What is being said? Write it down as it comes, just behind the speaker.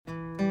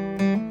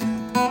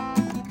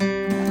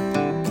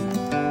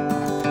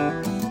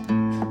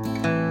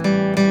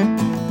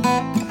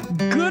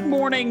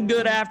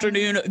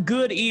afternoon,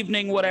 good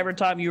evening, whatever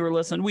time you were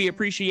listening. We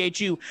appreciate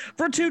you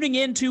for tuning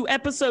in to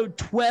episode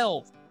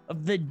 12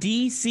 of the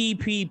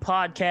DCP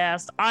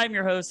podcast. I'm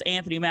your host,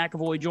 Anthony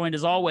McAvoy, joined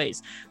as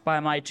always by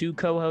my two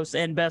co-hosts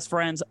and best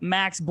friends,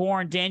 Max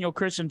Bourne, Daniel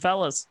Christian.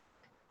 Fellas,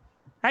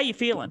 how you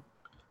feeling?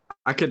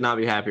 I could not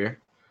be happier.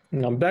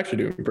 I'm actually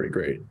doing pretty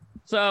great.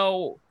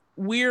 So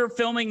we're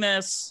filming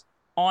this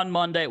on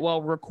Monday.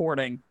 Well,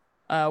 recording.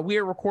 We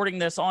are recording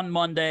this on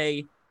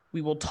Monday. We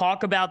will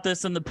talk about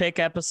this in the pick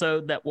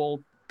episode that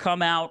will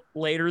come out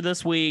later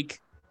this week.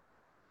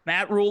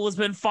 Matt Rule has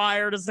been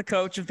fired as the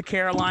coach of the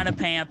Carolina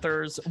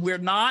Panthers. We're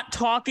not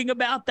talking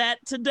about that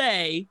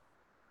today,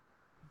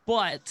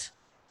 but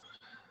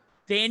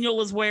Daniel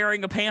is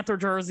wearing a Panther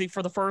jersey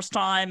for the first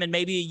time in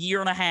maybe a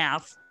year and a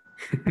half.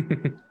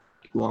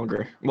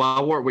 Longer. Well,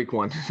 I wore it week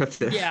one.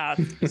 That's it. Yeah.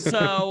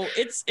 So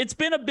it's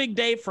been a big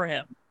day for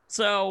him.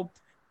 So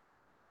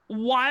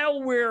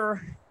while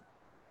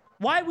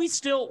we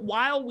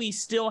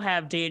still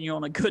have Daniel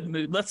in a good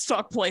mood, let's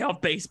talk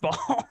playoff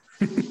baseball.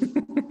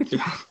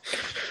 Yeah.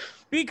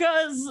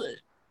 Because,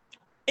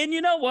 and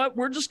you know what?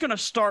 We're just going to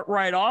start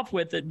right off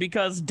with it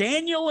because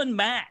Daniel and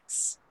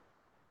Max,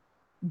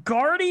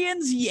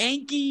 Guardians,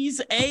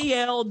 Yankees,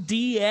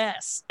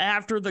 ALDS,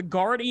 after the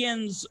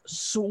Guardians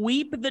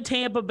sweep the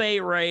Tampa Bay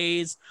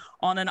Rays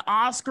on an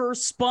Oscar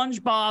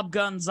SpongeBob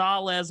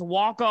Gonzalez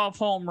walk-off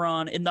home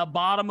run in the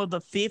bottom of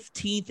the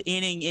 15th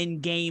inning in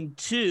Game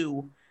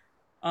 2.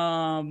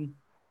 I'm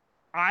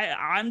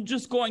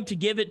just going to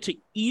give it to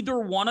either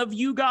one of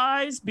you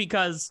guys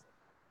because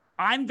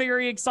I'm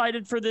very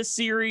excited for this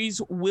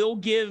series. We'll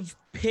give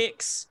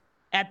picks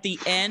at the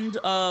end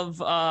of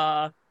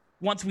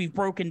once we've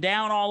broken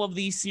down all of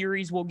these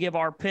series, we'll give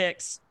our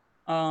picks.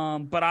 But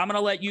I'm going to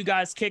let you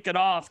guys kick it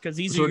off because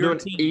these are your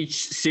teams.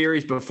 Each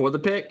series before the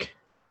pick?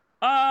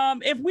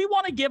 If we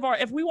want to give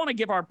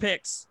our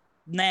picks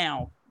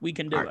now, we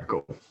can do it.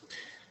 Cool.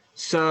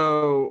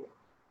 So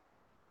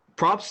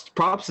props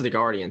to the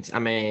Guardians. I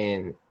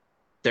mean,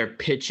 their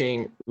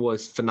pitching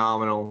was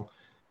phenomenal.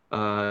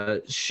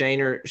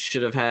 Shaner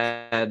should have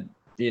had,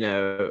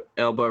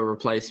 elbow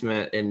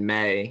replacement in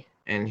May,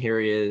 and here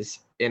he is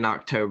in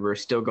October,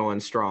 still going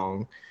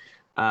strong.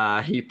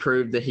 He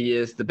proved that he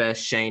is the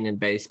best Shane in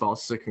baseball,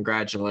 so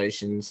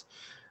congratulations.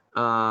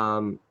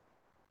 And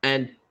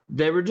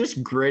they were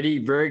just gritty,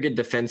 very good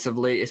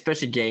defensively,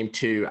 especially Game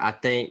 2. I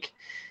think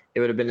it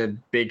would have been a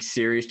big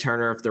series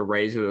turner if the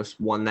Rays would have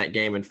won that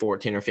game in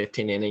 14 or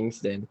 15 innings.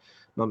 Then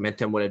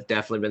momentum would have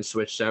definitely been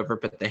switched over,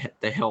 but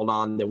they held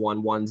on. They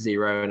won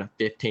 1-0 in a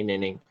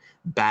 15-inning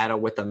battle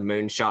with a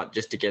moonshot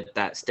just to get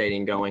that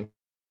stadium going.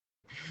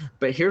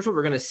 But here's what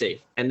we're going to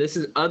see. And this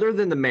is other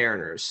than the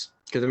Mariners,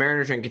 because the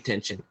Mariners are in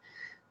contention.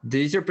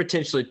 These are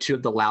potentially two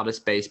of the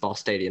loudest baseball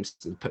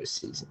stadiums in the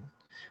postseason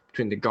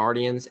between the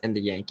Guardians and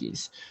the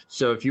Yankees.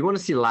 So if you want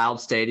to see loud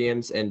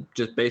stadiums and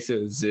just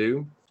basically a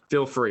zoo,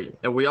 feel free.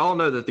 And we all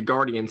know that the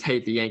Guardians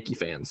hate the Yankee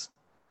fans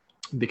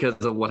because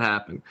of what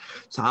happened.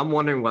 So I'm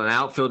wondering, will an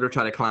outfielder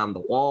try to climb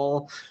the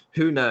wall?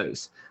 Who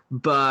knows?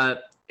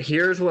 But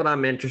here's what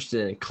I'm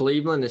interested in.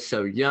 Cleveland is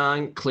so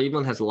young.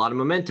 Cleveland has a lot of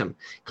momentum.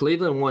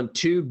 Cleveland won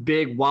 2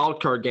 big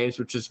wild card games,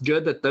 which is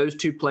good that those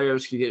 2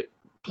 players could get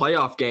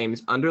playoff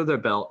games under their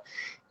belt.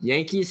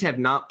 Yankees have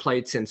not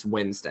played since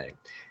Wednesday,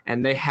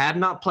 and they have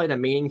not played a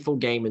meaningful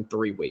game in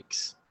 3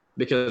 weeks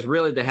because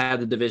really they had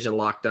the division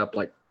locked up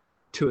like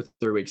 2 or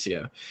 3 weeks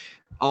ago.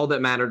 All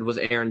that mattered was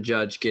Aaron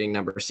Judge getting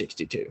number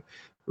 62.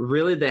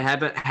 Really, they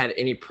haven't had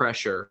any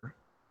pressure.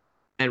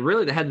 And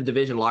really, they had the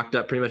division locked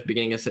up pretty much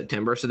beginning of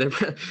September. So they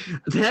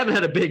haven't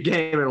had a big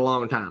game in a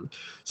long time.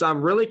 So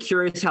I'm really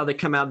curious how they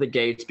come out of the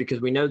gates because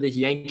we know the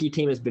Yankee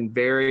team has been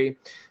very,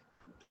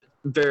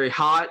 very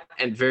hot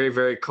and very,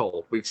 very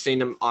cold. We've seen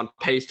them on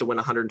pace to win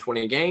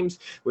 120 games.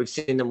 We've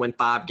seen them win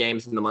 5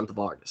 games in the month of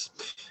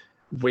August.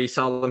 We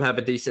saw them have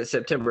a decent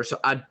September. So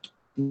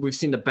we've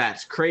seen the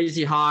bats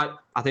crazy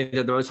hot. I think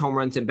they're the most home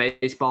runs in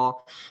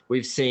baseball.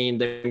 We've seen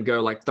them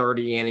go like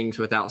 30 innings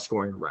without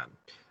scoring a run.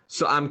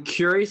 So I'm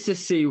curious to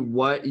see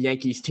what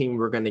Yankees team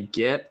we're going to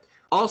get.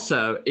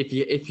 Also, if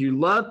you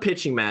love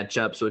pitching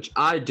matchups, which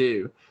I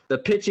do, the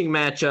pitching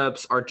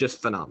matchups are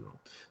just phenomenal.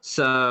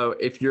 So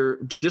if you're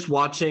just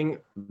watching,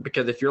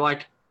 because if you're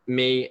like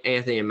me,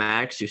 Anthony, and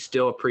Max, you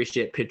still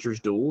appreciate pitchers'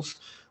 duels,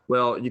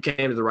 well, you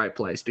came to the right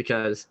place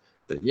because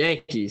the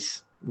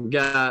Yankees –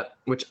 got,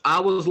 which I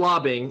was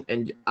lobbying,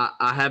 and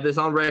I have this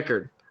on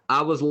record.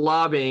 I was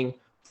lobbying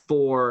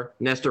for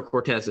Nestor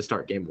Cortez to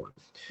start Game 1.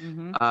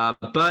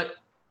 Mm-hmm. But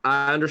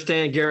I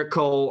understand Garrett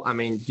Cole. I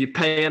mean, you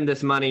pay him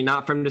this money,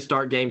 not for him to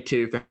start Game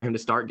 2, for him to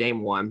start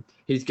Game 1.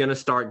 He's going to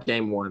start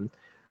Game 1.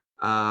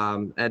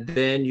 And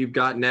then you've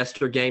got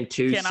Nestor Game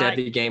 2,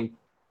 Game.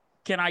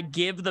 Can I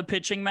give the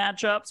pitching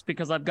matchups?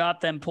 Because I've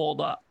got them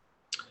pulled up.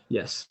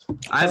 Yes.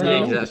 I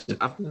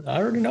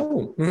already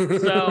know.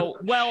 So,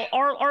 well,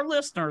 our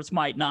listeners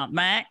might not,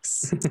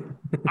 Max.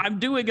 I'm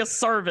doing a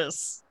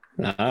service.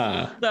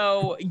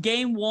 So,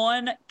 Game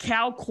 1,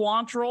 Cal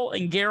Quantrill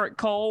and Garrett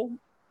Cole.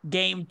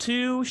 Game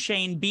 2,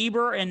 Shane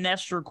Bieber and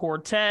Nestor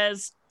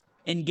Cortez.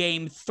 In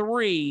Game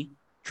 3,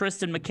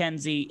 Tristan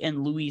McKenzie,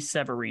 and Luis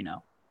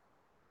Severino?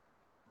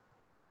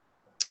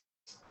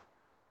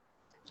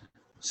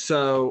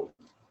 So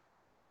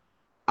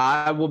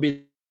I will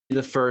be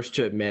the first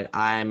to admit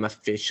I am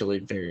officially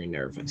very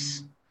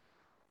nervous.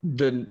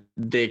 The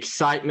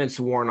excitement's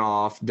worn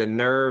off. The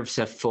nerves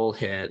have full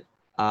hit.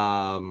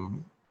 I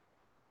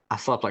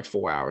slept like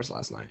 4 hours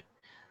last night.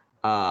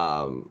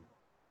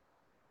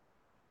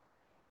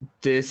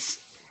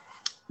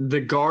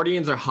 The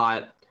Guardians are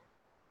hot,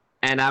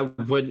 and I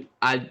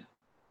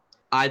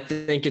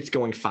think it's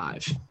going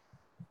 5.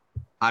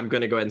 I'm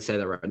going to go ahead and say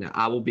that right now.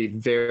 I will be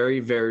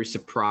very, very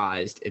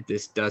surprised if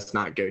this does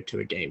not go to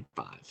a game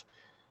 5.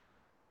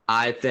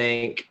 I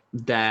think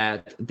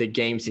that the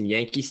games in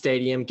Yankee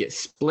Stadium get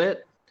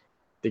split.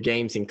 The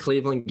games in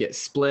Cleveland get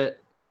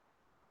split.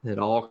 It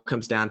all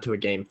comes down to a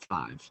game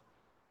 5.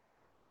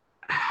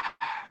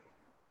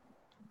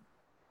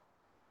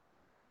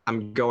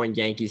 I'm going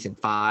Yankees in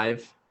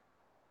 5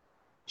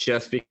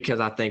 just because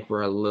I think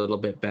we're a little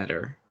bit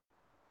better.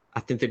 I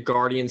think the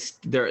Guardians,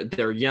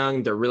 they're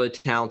young, they're really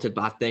talented,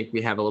 but I think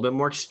we have a little bit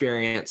more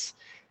experience.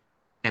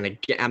 And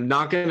again, I'm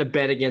not going to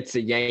bet against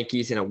the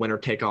Yankees in a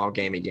winner-take-all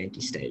game at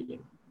Yankee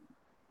Stadium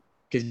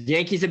because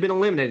Yankees have been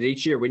eliminated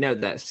each year. We know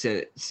that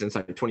since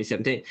like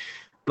 2017,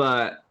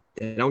 but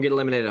they don't get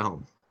eliminated at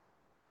home.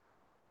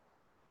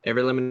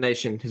 Every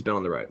elimination has been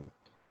on the road.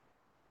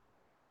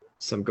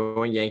 So I'm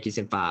going Yankees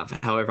in 5.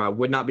 However, I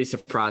would not be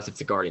surprised if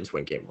the Guardians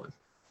win game 1.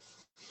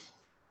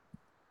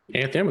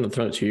 Anthony, I'm going to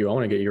throw it to you. I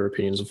want to get your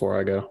opinions before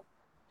I go.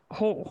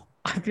 Oh,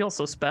 I feel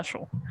so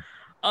special.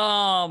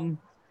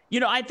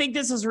 I think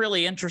this is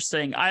really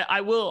interesting.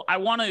 I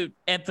want to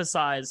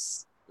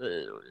emphasize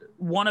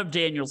one of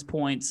Daniel's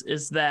points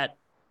is that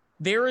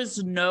there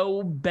is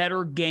no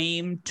better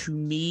game to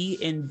me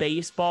in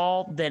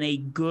baseball than a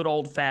good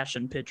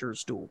old-fashioned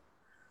pitcher's duel.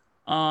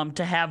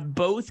 To have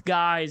both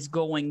guys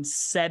going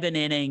 7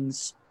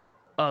 innings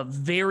of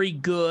very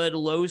good,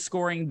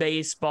 low-scoring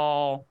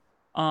baseball.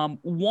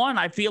 One,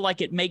 I feel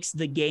like it makes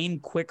the game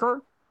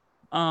quicker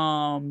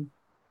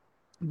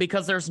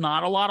because there's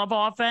not a lot of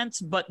offense,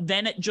 but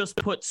then it just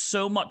puts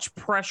so much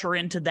pressure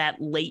into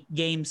that late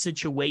game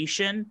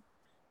situation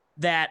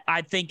that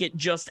I think it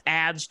just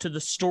adds to the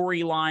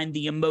storyline,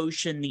 the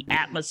emotion, the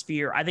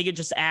atmosphere. I think it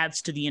just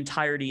adds to the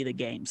entirety of the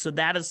game. So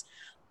that is,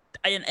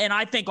 and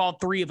I think all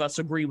three of us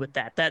agree with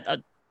that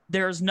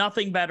there's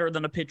nothing better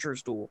than a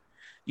pitcher's duel.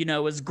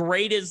 As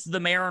great as the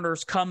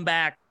Mariners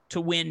comeback to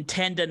win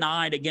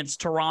 10-9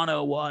 against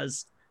Toronto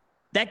was,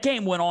 that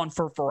game went on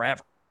for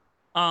forever.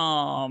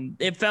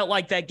 It felt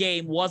like that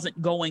game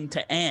wasn't going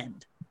to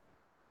end.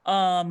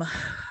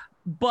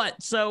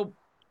 But so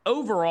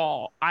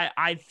overall,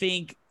 I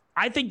think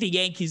the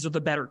Yankees are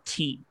the better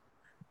team.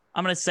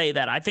 I'm going to say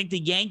that. I think the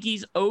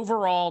Yankees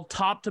overall,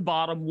 top to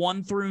bottom,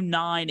 1 through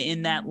 9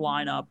 in that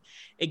lineup,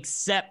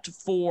 except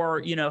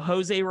for,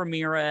 Jose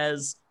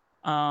Ramirez.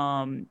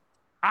 I'm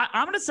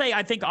going to say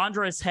I think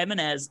Andres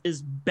Jimenez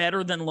is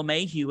better than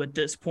LeMahieu at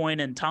this point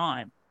in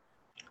time.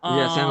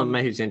 Yeah, Sam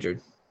LeMahieu's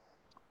injured.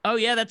 Oh,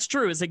 yeah, that's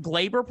true. Is it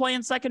Glaber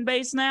playing second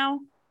base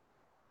now?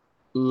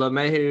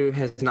 LeMahieu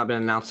has not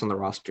been announced on the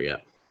roster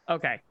yet.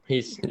 Okay.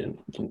 He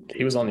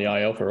was on the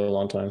IL for a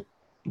long time.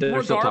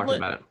 They're still talking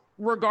about it.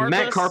 Regardless,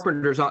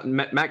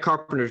 Matt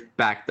Carpenter's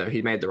back though.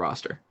 He made the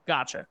roster.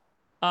 Gotcha.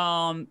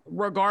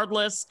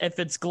 Regardless, if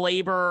it's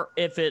Glaber,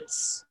 if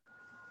it's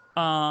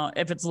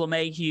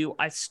LeMahieu,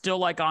 I still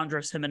like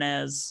Andres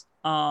Jimenez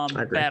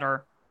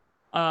better.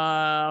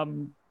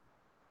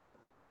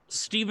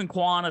 Steven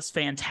Kwan is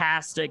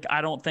fantastic. I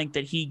don't think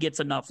that he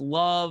gets enough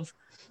love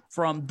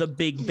from the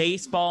big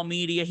baseball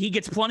media. He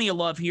gets plenty of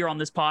love here on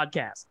this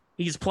podcast.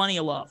 He gets plenty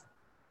of love.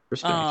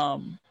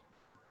 Respect.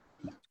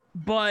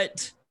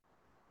 But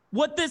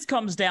what this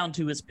comes down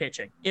to is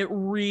pitching. It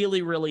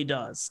really, really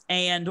does.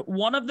 And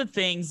one of the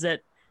things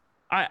that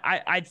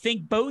I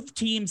think both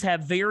teams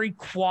have very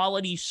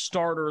quality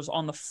starters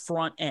on the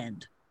front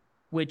end,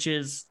 which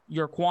is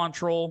your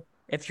Quantrill.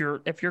 If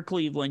you're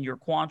Cleveland, your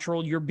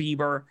Quantrill, your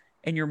Bieber,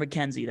 and your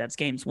McKenzie. That's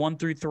games 1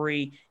 through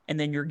 3. And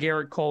then your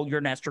Garrett Cole,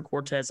 your Nestor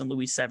Cortez, and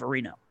Luis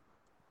Severino.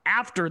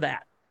 After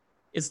that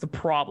is the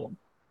problem.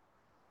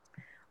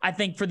 I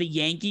think for the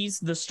Yankees,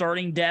 the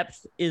starting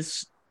depth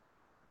is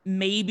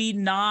maybe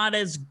not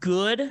as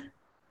good.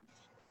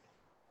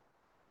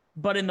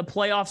 But in the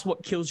playoffs,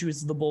 what kills you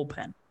is the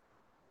bullpen.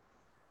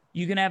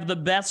 You can have the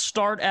best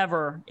start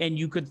ever, and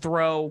you could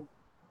throw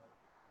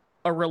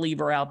a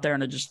reliever out there,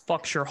 and it just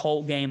fucks your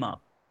whole game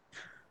up.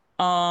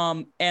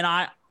 And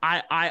I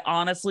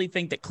honestly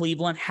think that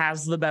Cleveland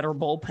has the better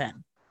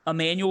bullpen.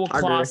 Emmanuel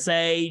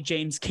Clase,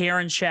 James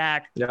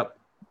Karinchak. Yep.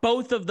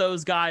 Both of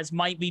those guys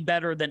might be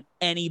better than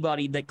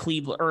anybody that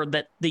Cleveland or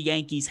that the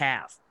Yankees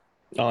have.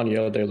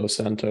 Anya de los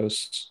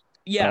Santos.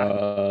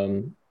 Yeah.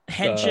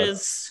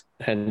 Henches,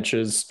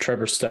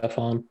 Trevor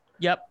Stefan.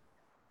 Yep.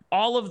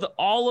 All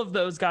of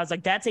those guys,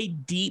 like, that's a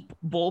deep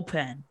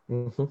bullpen.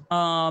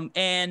 Mm-hmm.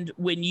 And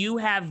when you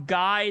have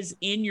guys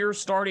in your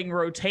starting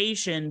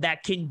rotation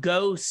that can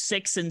go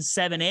 6 and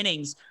 7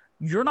 innings,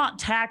 you're not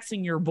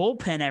taxing your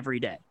bullpen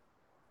every day.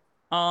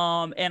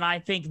 And I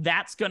think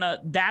that's going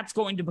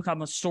to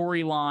become a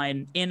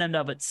storyline in and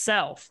of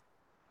itself.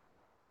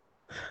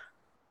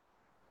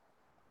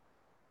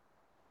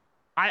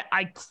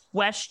 I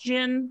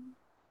question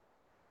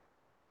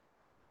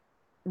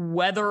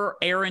whether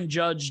Aaron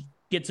Judge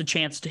gets a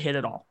chance to hit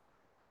it all.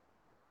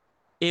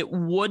 It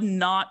would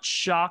not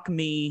shock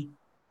me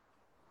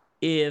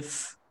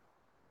if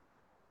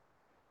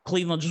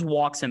Cleveland just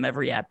walks him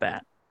every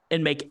at-bat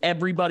and make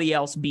everybody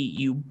else beat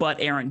you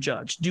but Aaron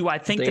Judge. Do I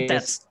think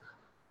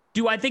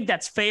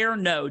that's fair?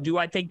 No. Do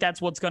I think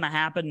that's what's going to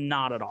happen?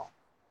 Not at all.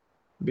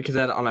 Because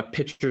on a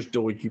pitcher's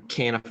duel, you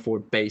can't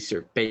afford base.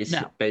 No.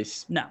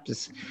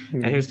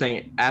 And here's the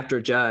thing: after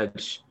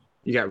Judge,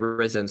 you got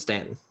Rizzo and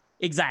Stanton.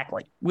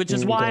 Exactly, which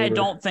is why I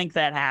don't think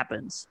that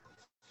happens.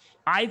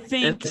 I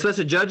think, and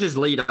especially Judge's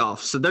lead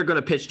off, so they're going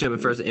to pitch to him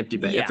if there's an empty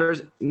base. Yeah. If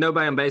there's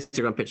nobody on base,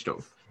 they're going to pitch to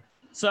him.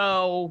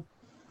 So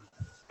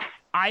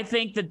I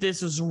think that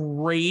this is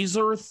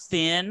razor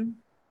thin.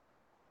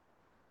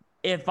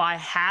 If I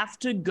have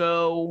to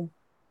go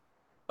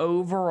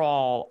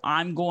overall,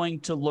 I'm going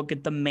to look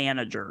at the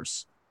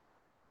managers.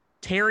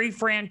 Terry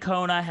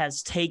Francona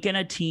has taken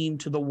a team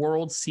to the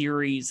World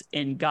Series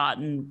and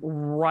gotten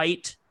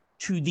right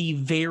to the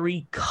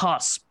very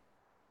cusp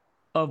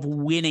of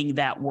winning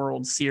that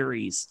World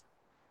Series.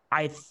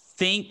 I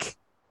think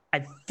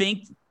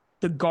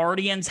the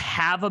Guardians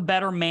have a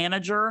better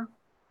manager.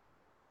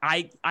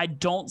 I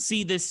don't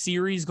see this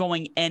series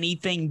going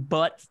anything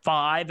but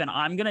 5, and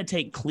I'm going to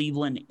take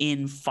Cleveland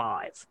in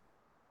 5.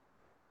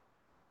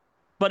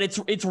 But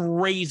it's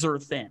razor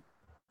thin.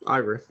 I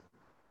agree.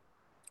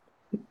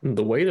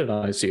 The way that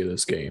I see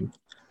this game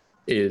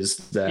is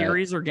that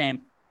Series or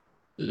game?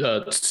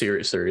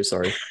 Series,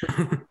 sorry.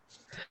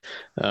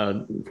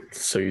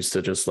 So used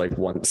to just like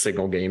one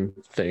single game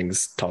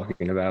things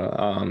talking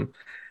about.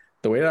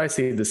 The way that I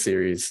see the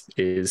series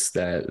is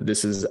that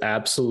this is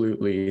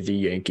absolutely the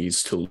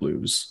Yankees to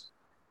lose.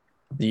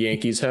 The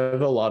Yankees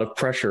have a lot of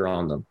pressure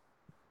on them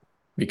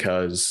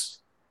because,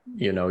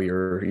 you know,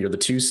 you're the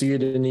 2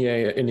 seed in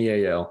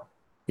the AL.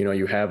 You know,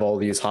 you have all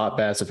these hot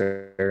bats of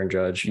Aaron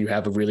Judge. You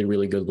have a really,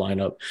 really good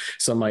lineup.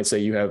 Some might say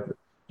you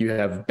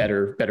have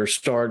better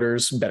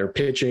starters, better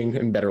pitching,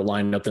 and better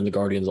lineup than the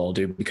Guardians all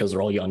do because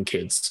they're all young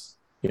kids.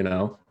 You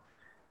know,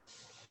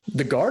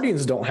 the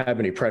Guardians don't have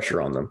any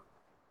pressure on them.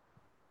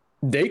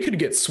 They could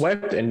get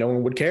swept and no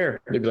one would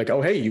care. They'd be like,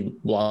 oh, hey, you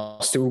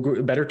lost to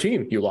a better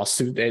team. You lost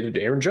to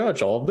Aaron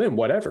Judge, all of them,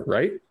 whatever,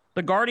 right?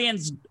 The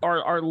Guardians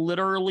are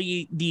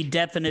literally the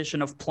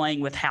definition of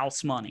playing with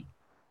house money.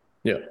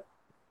 Yeah.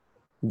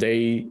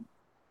 They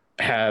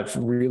have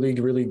really,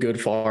 really good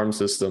farm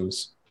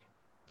systems.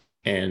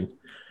 And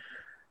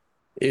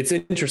it's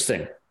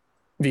interesting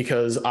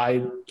because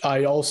I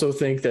also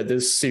think that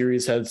this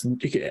series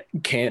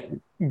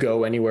can't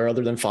go anywhere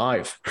other than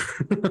 5.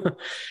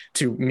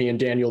 To me and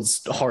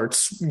Daniel's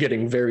hearts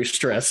getting very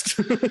stressed.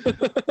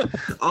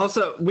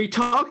 Also, we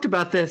talked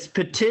about this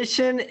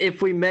petition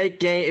if we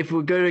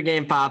go to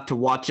game 5 to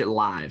watch it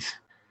live.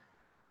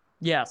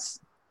 Yes.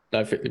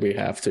 I think we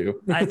have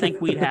to. I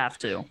think we'd have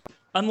to.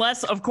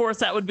 Unless, of course,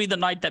 that would be the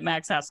night that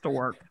Max has to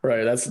work.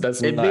 Right. That's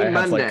It'd be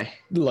Monday.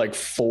 Like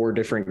 4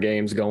 different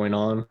games going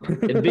on.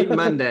 It'd be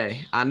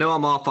Monday. I know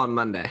I'm off on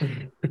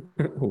Monday.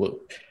 Well,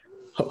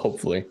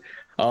 hopefully.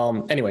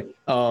 Anyway,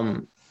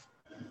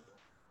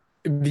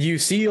 you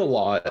see a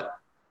lot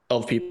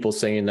of people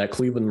saying that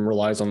Cleveland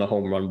relies on the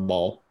home run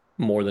ball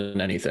more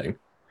than anything.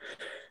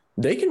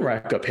 They can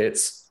rack up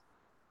hits.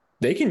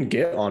 They can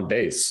get on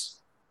base.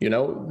 You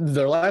know,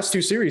 their last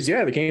 2 series,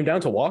 they came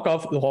down to walk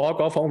off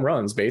home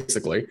runs,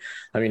 basically.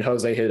 I mean,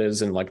 Jose hit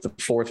his in like the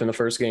 4th in the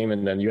first game,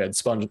 and then you had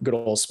good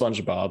old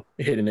SpongeBob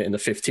hitting it in the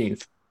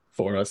 15th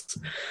for us.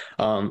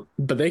 But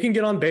they can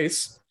get on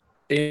base.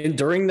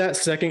 During that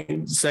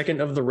second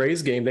of the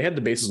Rays game, they had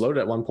the bases loaded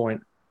at one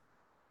point.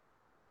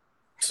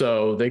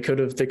 So they could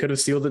have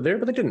sealed it there,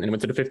 but they didn't and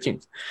went to the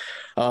 15th.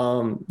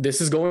 This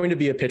is going to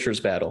be a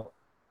pitcher's battle.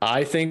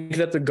 I think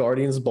that the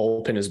Guardians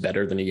bullpen is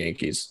better than the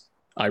Yankees.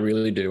 I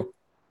really do.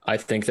 I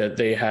think that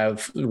they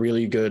have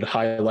really good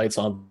highlights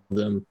on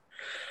them.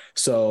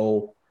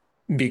 So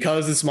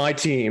because it's my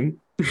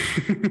team,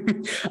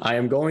 I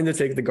am going to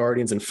take the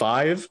Guardians in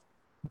 5,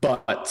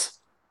 but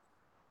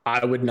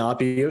I would not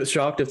be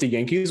shocked if the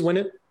Yankees win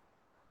it.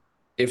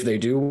 If they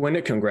do win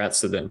it,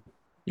 congrats to them.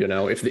 You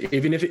know, if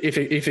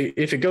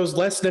it goes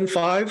less than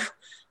 5,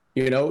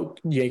 you know,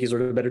 Yankees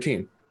are the better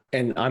team.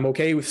 And I'm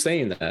okay with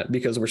saying that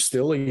because we're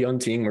still a young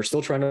team. We're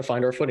still trying to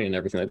find our footing and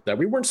everything like that.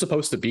 We weren't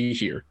supposed to be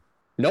here.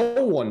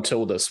 No one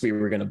told us we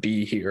were going to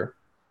be here,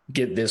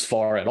 get this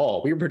far at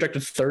all. We were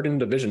projected 3rd in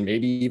the division,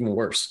 maybe even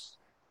worse.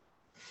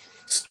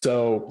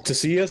 So to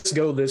see us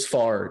go this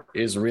far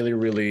is really,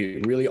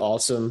 really, really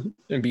awesome.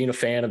 And being a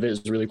fan of it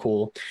is really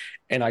cool.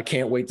 And I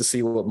can't wait to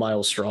see what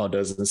Miles Straw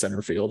does in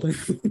center field.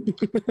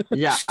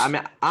 Yeah, I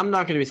mean, I'm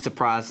not going to be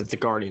surprised if the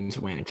Guardians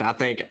win.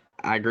 I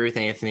agree with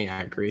Anthony.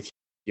 I agree with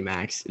you,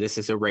 Max. This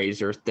is a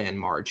razor thin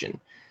margin.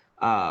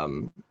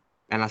 And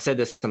I said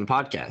this on the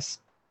podcast.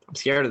 I'm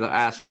scared of the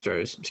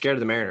Astros. I'm scared of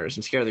the Mariners.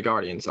 I'm scared of the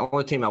Guardians. The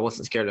only team I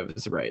wasn't scared of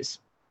is the Rays.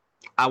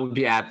 I'd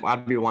be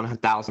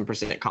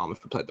 1,000% calm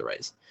if we played the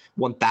Rays.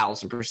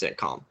 1,000%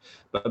 calm.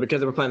 But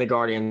because we're playing the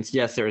Guardians,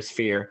 yes, there is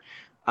fear.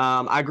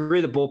 I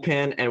agree with the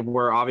bullpen, and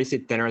we're obviously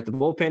thinner at the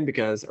bullpen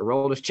because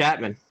Aroldis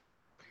Chapman.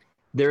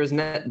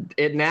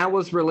 It now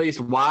was released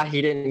why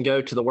he didn't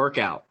go to the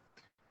workout.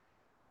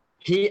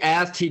 He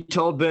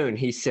told Boone,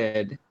 he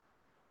said,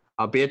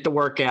 I'll be at the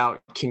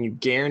workout. Can you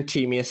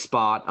guarantee me a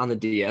spot on the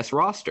DS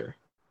roster?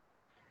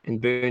 And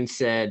Boone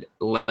said,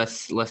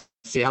 let's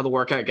see how the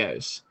workout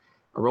goes.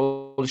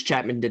 Aroldis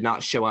Chapman did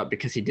not show up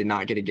because he did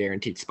not get a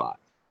guaranteed spot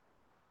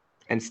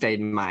and stayed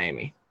in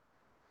Miami.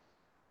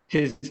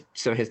 His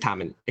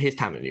time in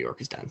New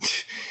York is done.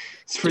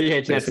 It's free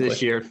agent after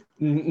this year.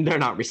 They're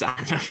not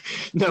resigning him.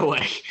 No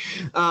way.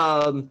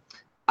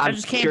 I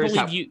just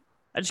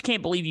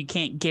can't believe you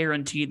can't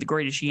guarantee the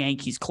greatest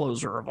Yankees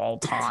closer of all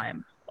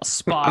time a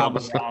spot on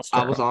the roster.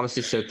 I was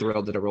honestly so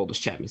thrilled that Aroldis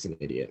Chapman's an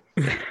idiot.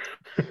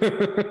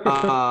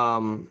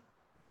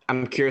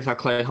 I'm curious how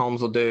Clay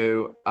Holmes will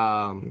do.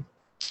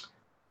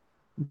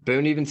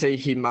 Boone even said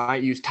he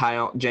might use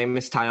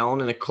Jameis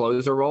Taillon in a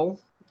closer role.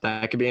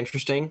 That could be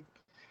interesting.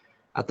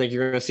 I think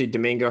you're going to see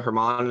Domingo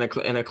Germán in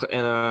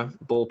a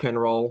bullpen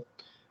role.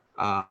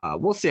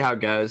 We'll see how it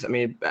goes. I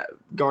mean,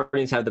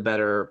 Guardians have the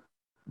better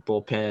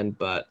bullpen,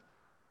 but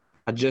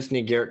I just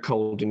need Garrett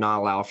Cole to not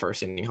allow a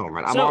first inning home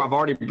run. I've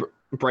already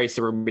braced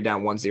that we're going to be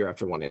down 1-0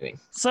 after one inning.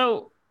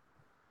 So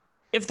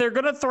if they're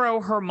going to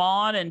throw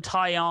Germán and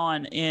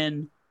Taillon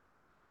in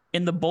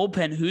the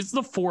bullpen, who's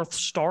the fourth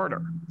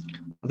starter?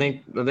 I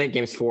think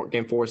game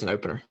four is an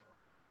opener.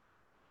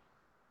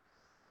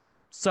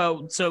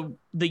 So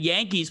the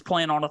Yankees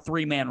plan on a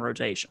 3-man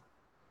rotation.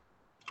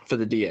 For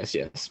the DS,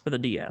 yes. For the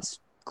DS.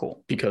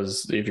 Cool.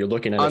 Because if you're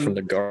looking at it from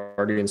the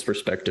Guardians'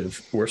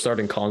 perspective, we're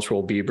starting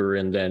Control Bieber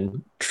and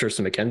then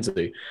Tristan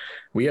McKenzie.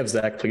 We have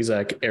Zach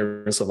Plesac,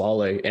 Aaron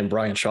Savale, and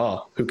Brian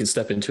Shaw who can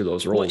step into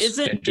those roles.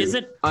 Well,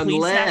 isn't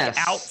Plesac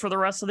out for the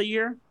rest of the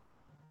year?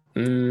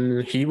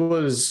 He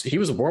was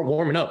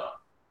warming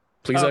up.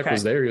 Plesac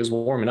was there. He was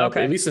warming up.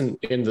 At least in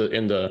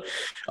the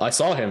I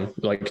saw him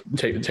like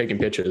taking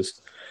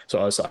pitches.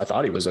 So I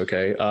thought he was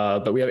okay.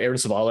 But we have Aaron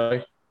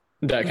Savale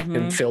that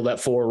can fill that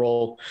 4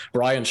 role.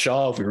 Brian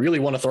Shaw, if we really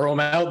want to throw him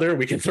out there,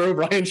 we can throw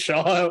Brian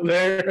Shaw out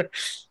there.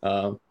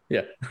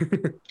 Yeah.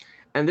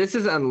 And this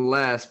is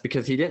unless,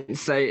 because he didn't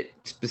say it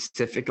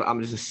specifically, I'm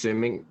just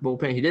assuming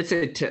bullpen. He did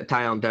say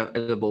Taillon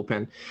as a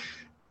bullpen.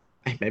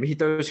 Maybe he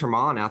throws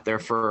Germán out there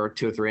for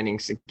 2 or 3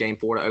 innings in game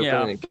 4 to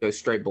open and goes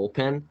straight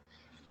bullpen.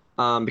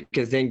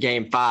 Because then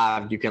game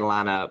 5, you can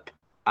line up,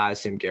 I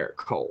assume, Garrett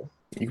Cole.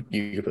 You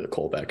can put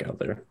Cole back out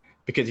there.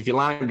 Because if you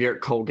line up Garrett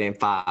Cole game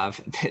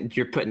 5, then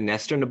you're putting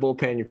Nestor in the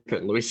bullpen, you're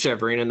putting Luis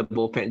Severino in the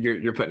bullpen,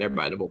 you're putting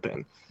everybody in the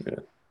bullpen. Yeah.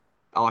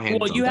 All hands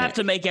well, you on have deck.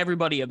 to make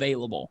everybody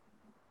available.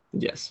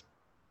 Yes.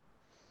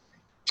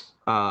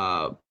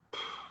 Go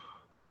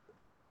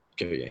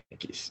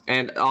Yankees.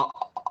 And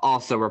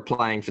also, we're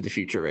playing for the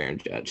future of Aaron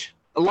Judge.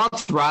 A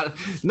lot's riding.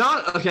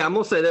 I'm going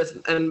to say this,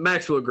 and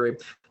Max will agree.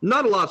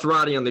 Not a lot's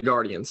riding on the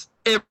Guardians.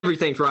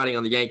 Everything's riding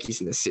on the Yankees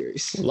in this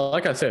series.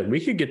 Like I said,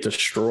 we could get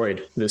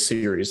destroyed this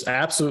series,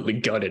 absolutely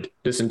gutted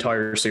this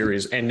entire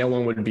series, and no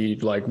one would be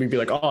like, we'd be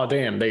like, oh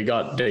damn, they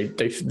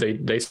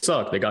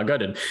suck, they got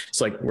gutted.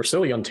 It's like, we're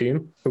still a young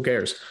team. Who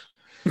cares?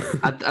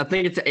 I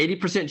think it's an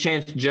 80%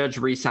 chance Judge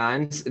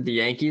re-signs the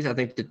Yankees. I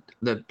think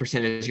the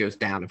percentage goes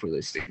down if we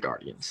lose to the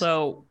Guardians.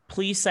 So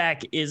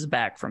Plesac is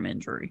back from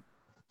injury.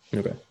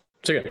 Okay.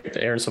 So yeah,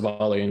 Aaron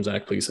Savale and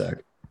Zach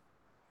Plesac.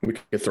 We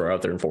could throw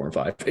out there in 4 and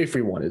 5 if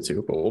we wanted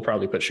to, but we'll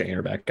probably put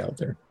Shaner back out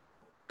there.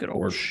 Good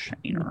old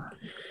Shaner.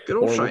 Good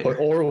old Shaner.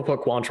 Or we'll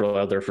put Quantrill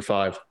out there for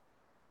 5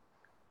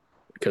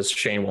 because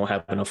Shane won't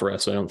have enough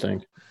rest, I don't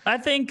think. I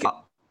think.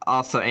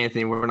 Also,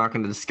 Anthony, we're not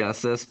going to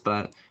discuss this,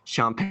 but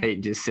Sean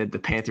Payton just said the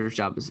Panthers'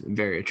 job is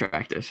very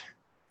attractive.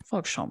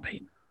 Fuck Sean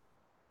Payton.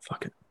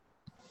 Fucking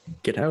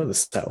get out of the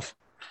South,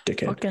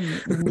 dickhead.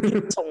 Fucking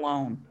leave us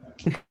alone.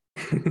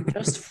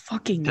 Just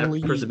fucking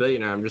leave. Chris a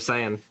billionaire, I'm just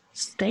saying.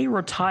 Stay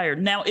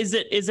retired. Now, is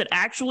it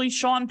actually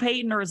Sean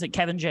Payton or is it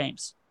Kevin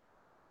James?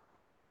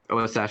 Oh,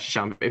 it's actually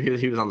Sean.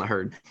 He was on the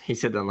herd. He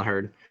said it on the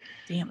herd.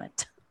 Damn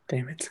it.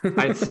 It's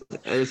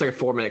like a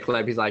 4-minute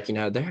clip. He's like,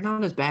 they're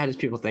not as bad as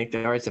people think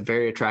they are. It's a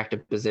very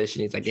attractive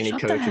position. He's like, any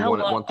coach would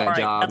want that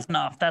job.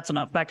 That's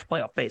enough. Back to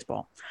playoff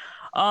baseball.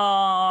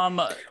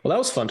 Well, that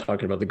was fun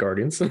talking about the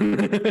Guardians.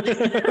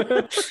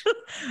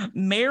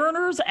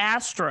 Mariners,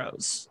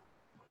 Astros.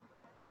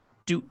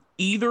 Do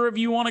either of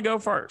you want to go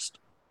first?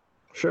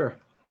 Sure.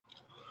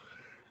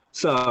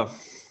 So,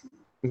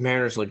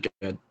 Mariners look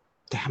good.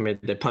 I mean,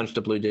 they punched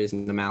the Blue Jays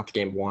in the mouth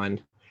game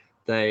 1.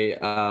 They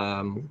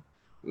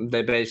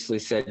basically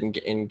said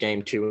in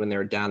game 2 when they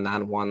were down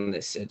 9-1,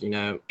 they said,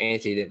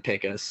 Anthony didn't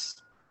pick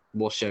us.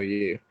 We'll show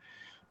you.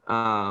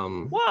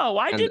 Whoa,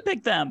 I did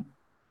pick them.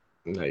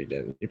 No, you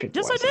didn't. You picked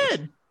the White Sox.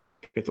 Did.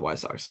 You picked the White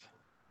Sox.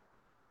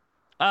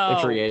 Oh.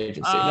 In free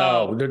agency.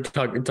 No, they're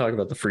talking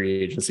about the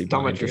free agency.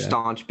 Talking about your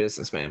staunch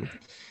businessman.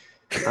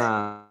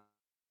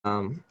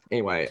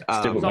 Anyway,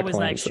 There's always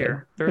next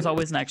year. There's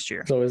always next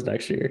year. It's always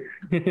next year.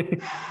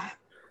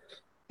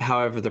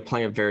 However, they're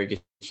playing a very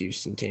good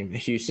Houston team.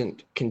 Houston,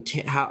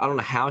 I don't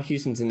know how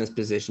Houston's in this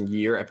position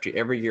year after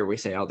every year. We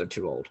say, oh, they're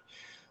too old.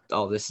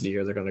 Oh, this is the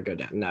year they're going to go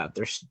down. No,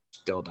 they're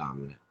still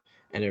dominant,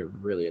 and it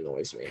really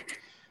annoys me.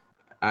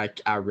 I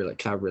really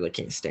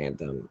can't stand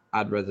them.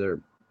 I'd rather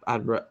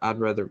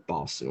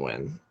Boston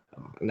win,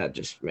 and that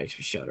just makes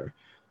me shudder.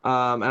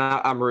 And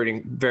I'm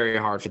rooting very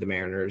hard for the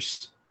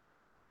Mariners.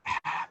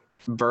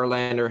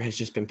 Verlander has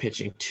just been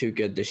pitching too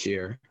good this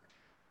year.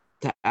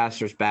 The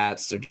Astros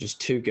bats, they're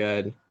just too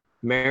good.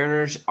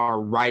 Mariners are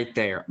right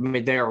there. I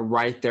mean, they are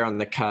right there on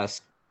the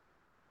cusp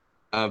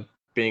of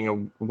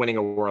winning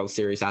a World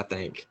Series, I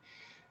think.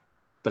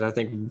 But I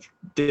think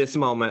this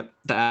moment,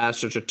 the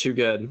Astros are too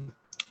good.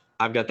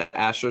 I've got the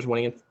Astros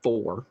winning in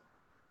 4.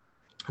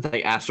 I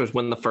think Astros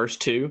win the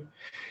first 2.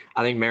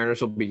 I think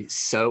Mariners will be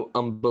so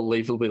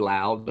unbelievably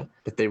loud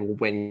that they will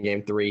win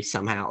Game 3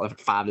 somehow,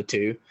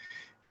 5-2.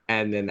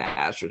 And then the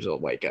Astros will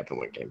wake up and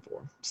win Game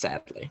 4,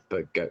 sadly.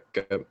 But go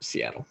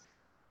Seattle.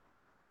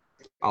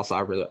 Also,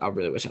 I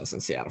really wish I was in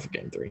Seattle for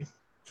Game 3.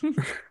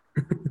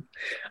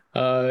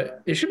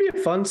 It should be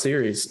a fun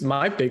series.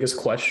 My biggest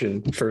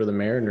question for the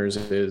Mariners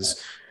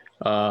is,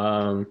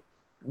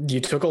 you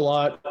took a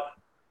lot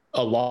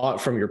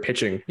from your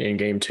pitching in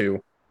Game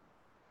 2.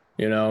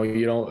 You know,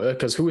 you don't,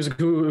 because who's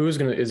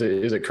gonna, is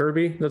it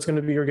Kirby that's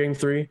gonna be your Game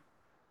 3,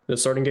 the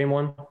starting Game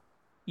 1?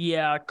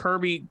 Yeah,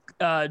 Kirby,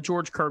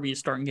 George Kirby is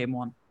starting Game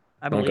 1,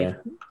 I believe. Okay.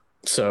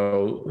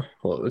 So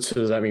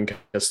does that mean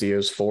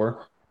Castillo's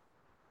 4?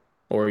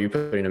 Or are you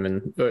putting him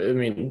in? I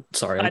mean,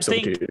 sorry, I'm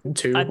still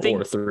 2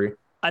 or 3.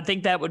 I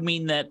think that would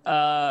mean that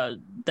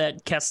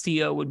that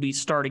Castillo would be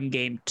starting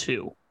Game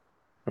 2.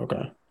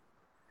 Okay.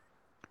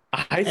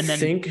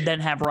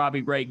 Then have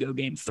Robbie Ray go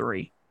Game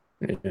 3.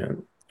 Yeah.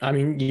 I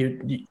mean,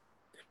 you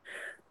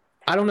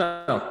I don't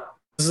know.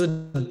 This is a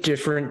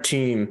different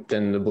team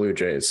than the Blue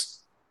Jays.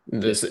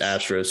 This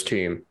Astros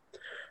team.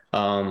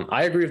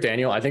 I agree with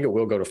Daniel. I think it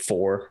will go to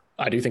 4.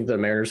 I do think the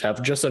Mariners have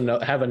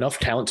enough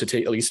talent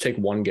to at least take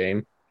one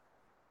game.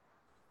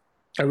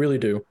 I really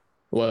do.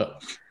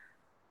 What?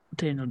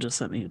 Daniel just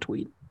sent me a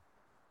tweet.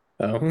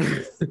 Oh.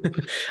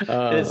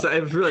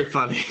 It's really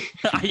funny.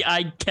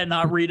 I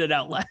cannot read it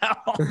out loud.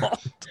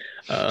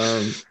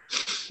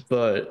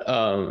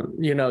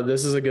 You know,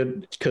 this is a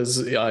good,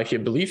 because I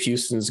believe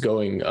Houston's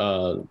going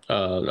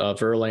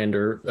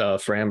Verlander,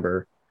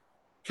 Framber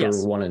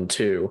for 1 and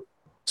 2.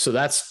 So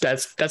that's a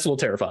little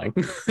terrifying.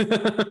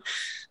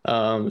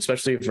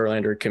 Especially if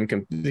Verlander is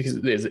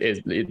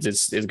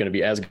going to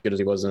be as good as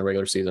he was in the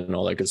regular season and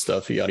all that good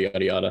stuff, yada,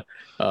 yada, yada.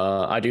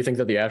 I do think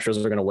that the Astros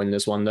are going to win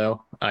this one,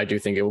 though. I do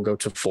think it will go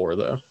to 4,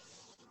 though.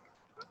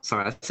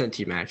 Sorry, I sent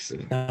you Max.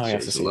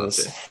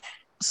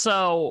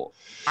 So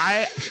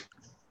I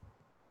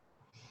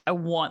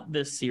want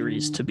this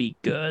series to be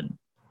good,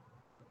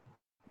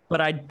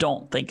 but I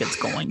don't think it's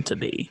going to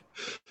be.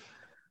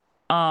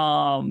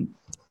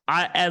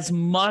 As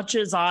much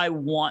as I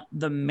want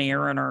the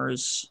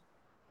Mariners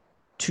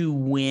to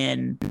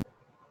win,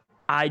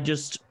 I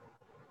don't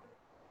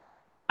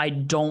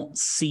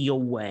see a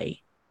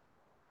way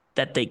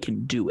that they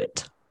can do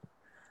it.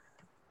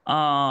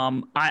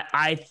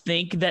 I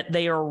think that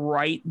they are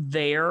right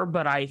there,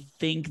 but I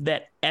think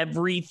that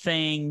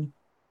everything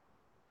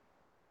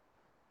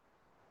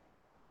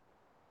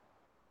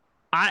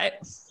I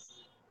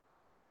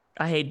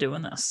hate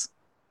doing this.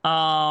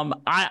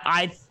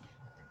 I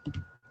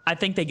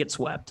think they get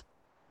swept.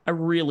 I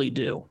really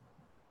do.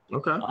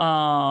 Okay.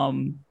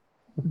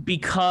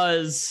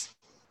 Because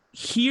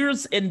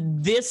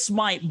and this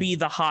might be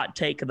the hot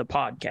take of the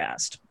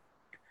podcast.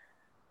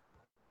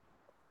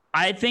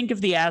 I think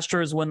if the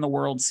Astros win the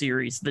World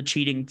Series, the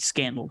cheating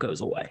scandal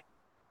goes away.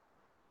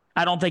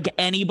 I don't think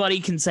anybody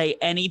can say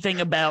anything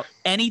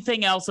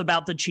else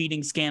about the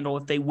cheating scandal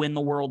if they win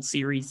the World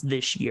Series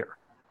this year.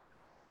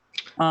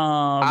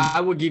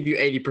 I will give you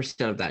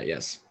 80% of that,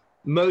 yes.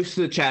 Most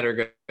of the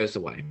chatter goes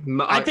away.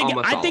 I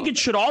think it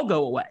should all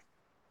go away.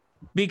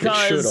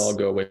 Because it should all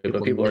go away,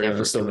 but people are going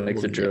to still make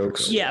the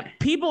jokes. Yeah,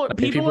 people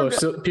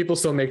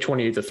still make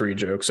 28-3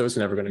 jokes, so it's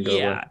never going to go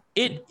away.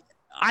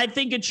 I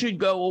think it should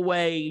go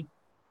away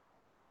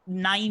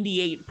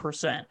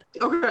 98%.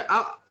 Okay,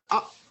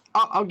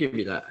 I'll give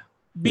you that.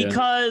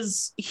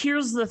 Because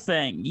here's the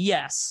thing.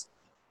 Yes,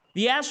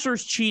 the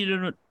Astros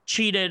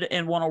cheated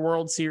and won a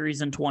World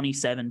Series in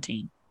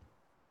 2017.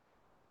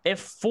 If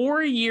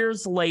 4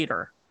 years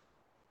later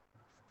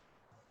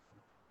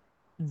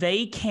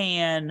they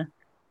can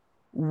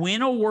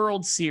win a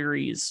World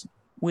Series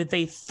with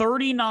a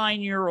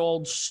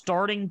 39-year-old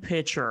starting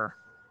pitcher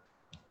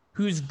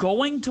who's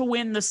going to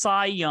win the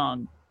Cy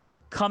Young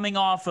coming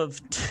off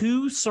of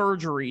 2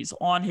 surgeries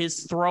on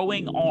his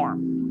throwing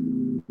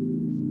arm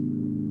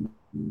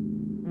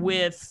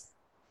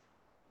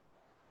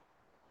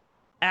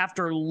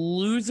after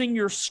losing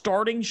your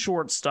starting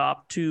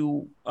shortstop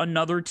to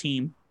another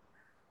team,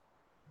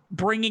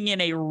 bringing in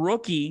a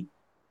rookie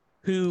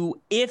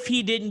who, if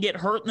he didn't get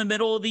hurt in the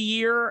middle of the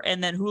year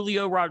and then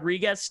Julio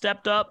Rodriguez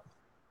stepped up,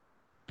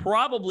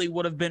 probably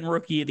would have been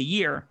Rookie of the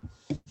Year.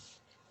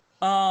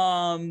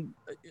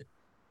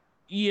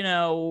 You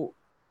know,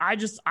 I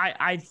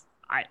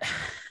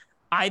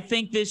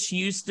think this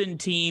Houston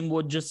team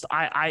would just,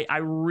 I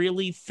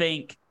really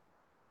think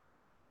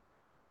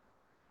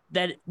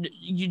that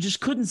you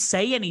just couldn't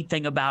say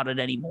anything about it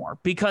anymore,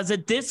 because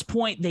at this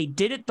point they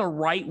did it the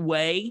right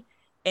way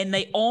and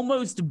they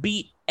almost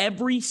beat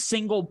every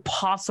single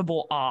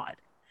possible odd.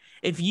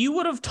 If you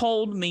would have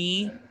told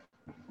me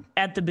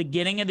at the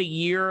beginning of the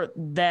year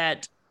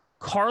that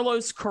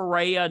Carlos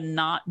Correa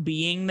not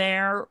being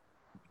there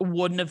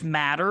wouldn't have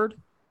mattered,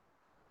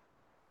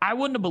 I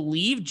wouldn't have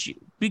believed you,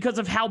 because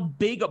of how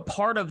big a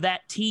part of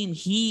that team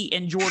he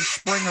and George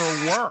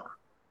Springer were.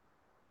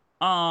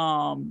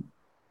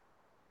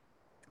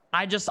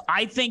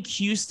 I think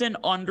Houston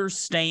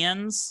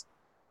understands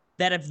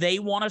that if they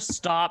want to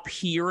stop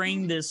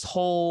hearing this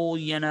whole,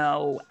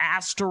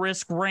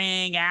 asterisk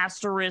ring,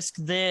 asterisk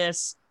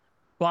this,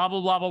 blah,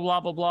 blah, blah, blah, blah,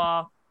 blah,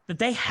 blah, that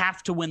they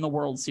have to win the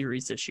World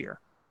Series this year.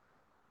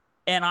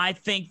 And I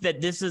think that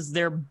this is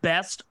their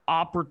best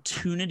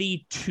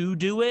opportunity to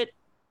do it.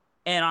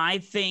 And I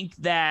think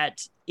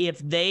that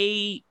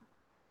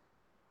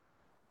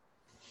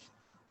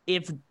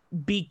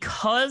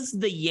because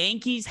the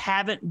Yankees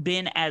haven't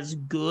been as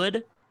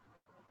good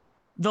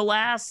the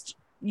last,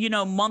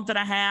 month and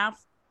a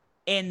half,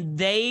 and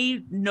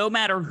they, no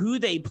matter who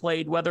they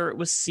played, whether it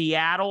was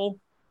Seattle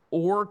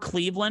or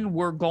Cleveland,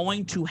 were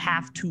going to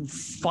have to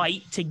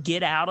fight to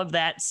get out of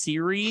that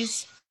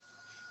series.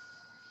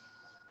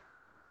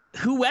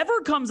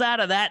 Whoever comes out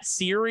of that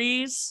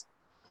series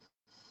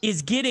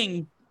is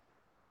getting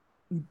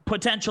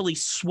potentially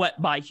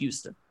swept by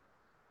Houston,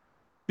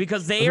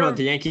 because they are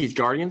the Yankees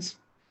Guardians.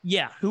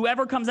 Yeah,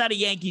 whoever comes out of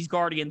Yankees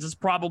Guardians is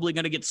probably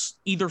going to get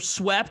either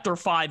swept or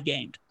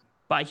 5-gamed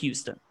by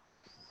Houston.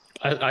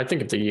 I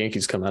think if the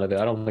Yankees come out of it,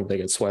 I don't think they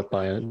get swept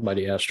by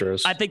the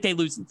Astros. I think they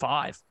lose in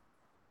 5.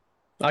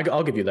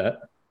 I'll give you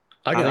that.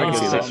 I think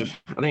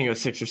it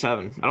was 6 or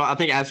 7. I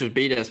think Astros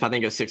beat us, but I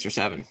think it was 6 or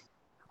 7.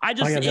 They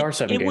are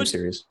 7-game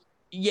series.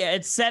 Yeah,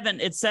 it's 7.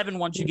 It's 7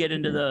 once you get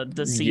into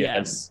the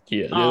CS.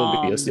 Yeah,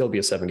 it'll be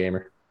a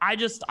 7-gamer. I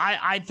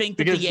think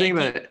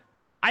that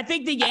I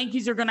think the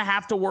Yankees are going to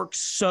have to work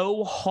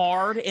so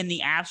hard, and the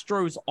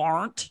Astros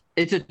aren't.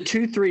 It's a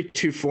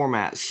 2-3-2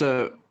 format,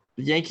 so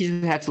the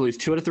Yankees have to lose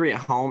 2 out of 3 at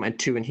home and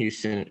 2 in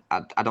Houston.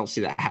 I don't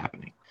see that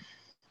happening.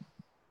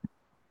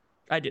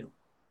 I do.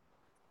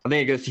 I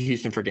think it goes to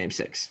Houston for Game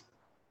 6.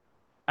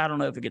 I don't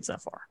know if it gets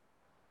that far.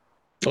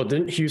 Oh,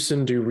 didn't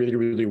Houston do really,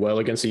 really well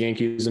against the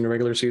Yankees in the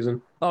regular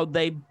season? Oh,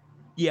 they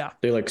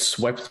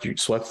swept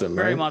them,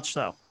 very right? much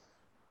so.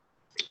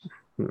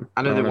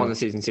 I know they won the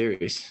season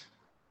series.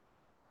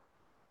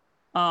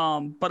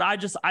 But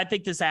I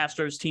think this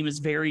Astros team is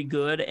very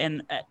good,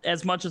 and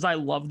as much as I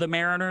love the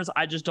Mariners,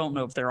 I just don't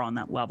know if they're on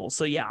that level.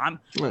 So yeah, I'm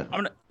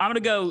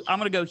gonna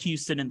go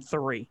Houston in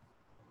 3.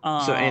 So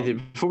Anthony,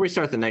 before we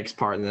start the next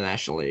part in the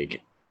National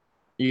League,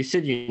 you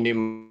said you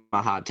knew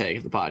my hot take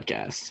of the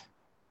podcast.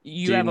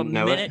 You have a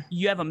minute.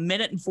 You have a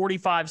minute and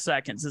 45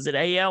 seconds. Is it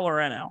AL or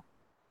NL?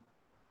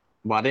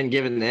 Well, I didn't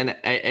give it an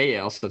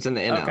AL, so it's in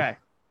the NL. Okay.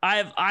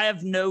 I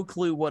have no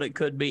clue what it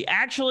could be.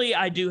 Actually,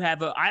 I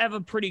have a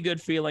pretty good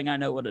feeling I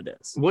know what it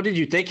is. What did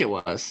you think it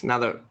was? Now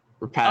that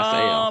we're past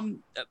AL.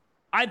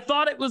 I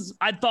thought it was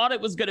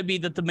going to be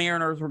that the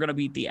Mariners were going to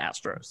beat the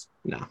Astros.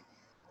 No.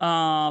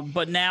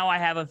 But now I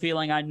have a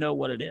feeling I know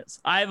what it is.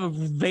 I have a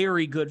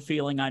very good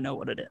feeling I know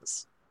what it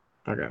is.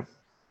 Okay.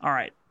 All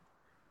right.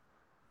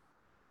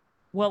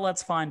 Well,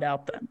 let's find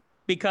out then,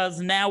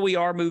 because now we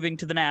are moving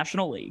to the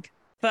National League.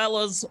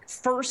 Fellas,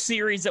 first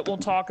series that we'll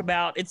talk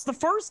about, it's the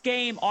first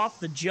game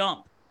off the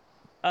jump.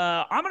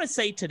 I'm going to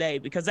say today,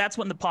 because that's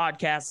when the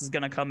podcast is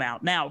going to come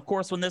out. Now, of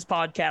course, when this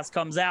podcast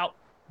comes out,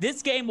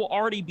 this game will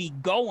already be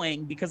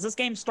going, because this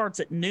game starts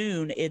at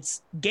noon.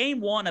 It's game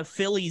 1 of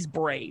Phillies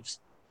Braves.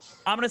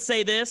 I'm going to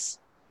say this,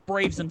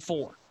 Braves in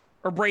 4,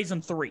 or Braves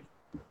in 3.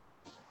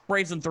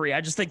 Braves in 3.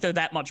 I just think they're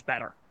that much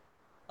better.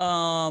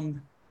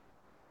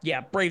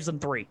 Yeah, Braves in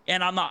 3.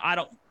 And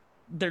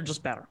they're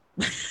just better.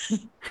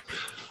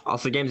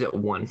 Also, game's at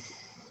 1.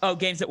 Oh,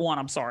 game's at 1.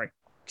 I'm sorry.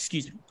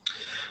 Excuse me.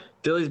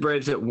 Phillies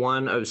Braves at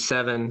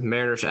 1:07.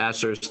 Mariners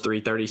Astros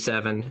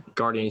 3:37.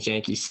 Guardians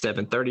Yankees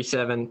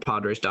 7:37.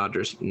 Padres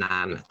Dodgers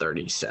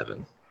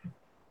 9:37.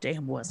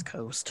 Damn West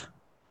Coast.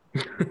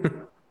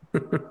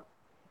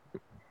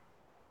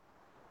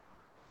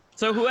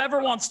 So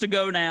whoever wants to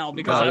go now,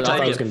 because I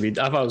thought it was going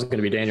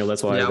to be Daniel.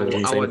 That's why I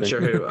wasn't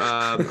sure who.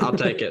 I'll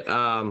take it.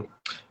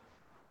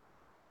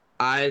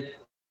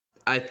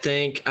 I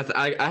think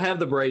I have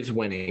the Braves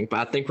winning,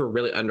 but I think we're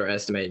really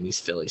underestimating these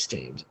Phillies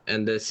teams.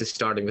 And this is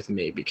starting with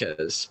me,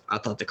 because I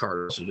thought the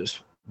Cardinals would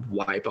just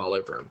wipe all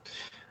over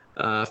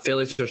them.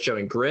 Phillies are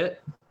showing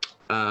grit.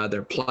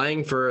 They're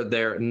playing for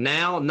their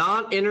now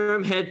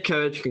non-interim head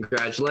coach.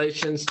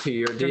 Congratulations to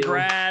your deal.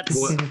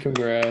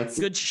 Congrats.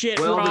 Good shit,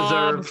 well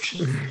Rob.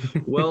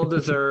 deserved. Well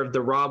deserved.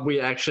 The Rob we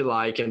actually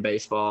like in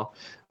baseball.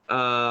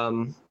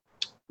 But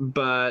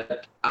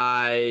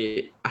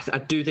I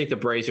do think the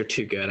Braves are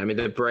too good. I mean,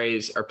 the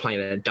Braves are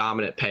playing at a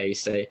dominant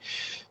pace. They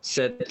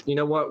said, you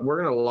know what,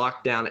 we're going to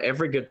lock down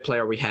every good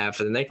player we have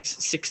for the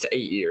next 6 to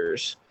 8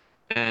 years,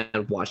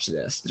 and watch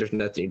this. There's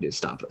nothing you can do to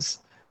stop us.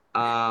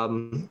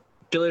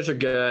 Phillies are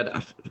good.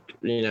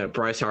 You know,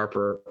 Bryce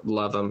Harper,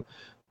 love him.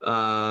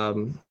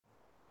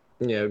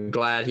 You know,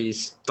 glad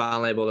he's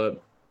finally able to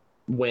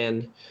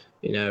win.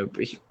 You know,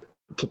 he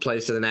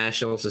plays for the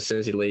Nationals. As soon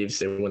as he leaves,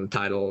 they win the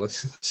title.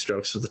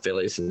 Strokes with the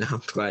Phillies, and now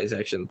I'm glad he's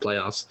actually in the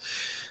playoffs.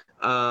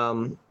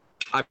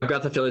 I've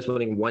got the Phillies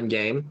winning one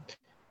game,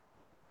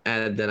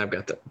 and then I've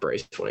got the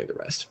Braves winning the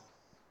rest.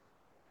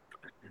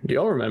 Do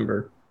y'all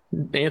remember?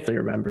 Anthony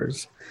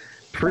remembers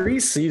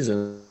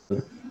preseason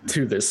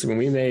to this when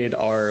we made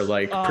our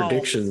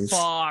predictions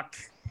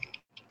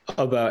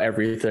about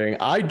everything.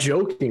 I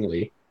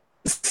jokingly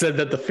said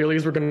that the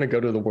Phillies were going to go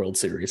to the World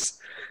Series.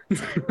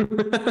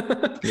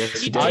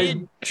 Yes,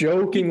 I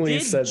jokingly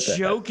said that.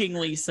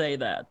 Jokingly say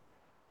that.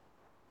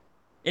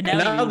 And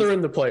now they're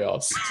in the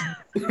playoffs.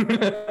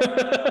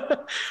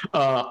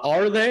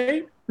 Are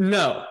they?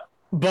 No,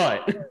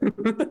 but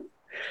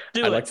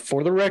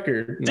for the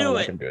record, no,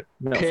 I can do it.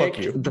 No, Pick fuck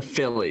you. The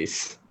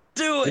Phillies.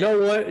 Do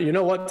it. You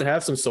know what? To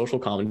have some social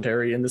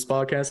commentary in this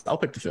podcast, I'll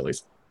pick the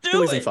Phillies.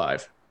 Phillies in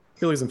 5.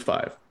 Phillies in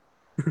 5.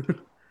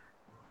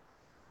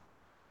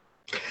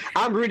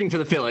 I'm rooting for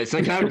the Phillies.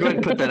 So can I go ahead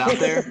and put that out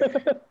there?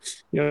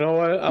 You know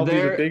what? I'll be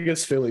the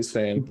biggest Phillies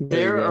fan.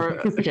 There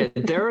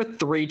are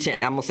 3 teams.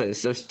 I'm gonna say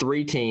this. There's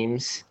 3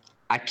 teams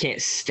I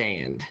can't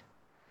stand: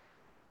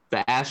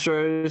 the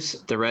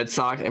Astros, the Red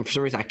Sox, and for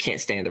some reason I can't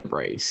stand the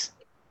Braves.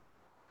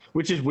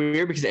 Which is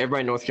weird because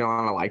everybody in North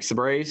Carolina likes the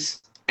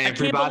Braves.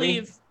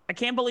 Everybody. I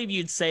can't believe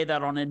you'd say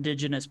that on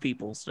Indigenous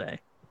Peoples Day.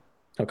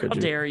 How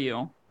dare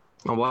you?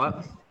 On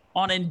what?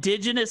 On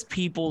Indigenous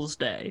Peoples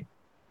Day.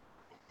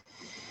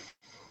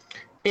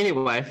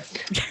 Anyway,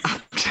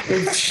 I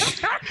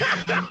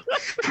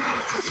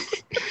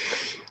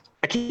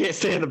can't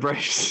stand the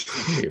Braves.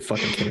 You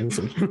fucking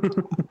canceled.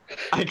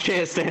 I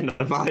can't stand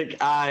them. Like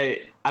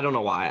I don't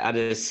know why. I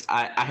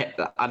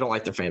don't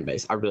like their fan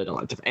base. I really don't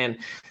like them. And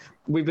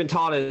we've been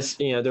taught as,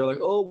 you know, they're like,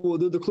 oh, well,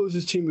 they're the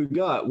closest team we've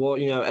got. Well,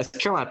 you know, as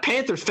Carolina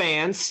Panthers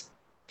fans,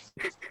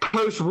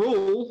 post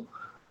rule,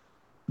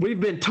 we've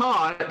been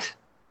taught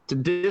to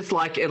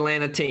dislike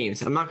Atlanta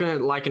teams. I'm not going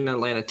to like an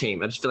Atlanta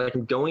team. I just feel like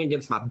I'm going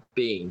against my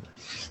being.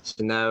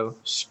 So no,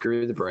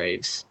 screw the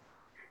Braves.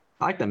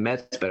 I like the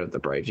Mets better than the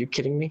Braves. You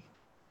kidding me?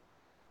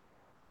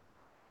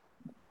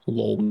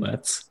 Lol,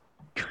 Mets.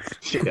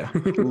 Yeah,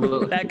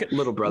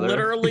 little brother.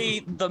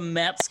 Literally, the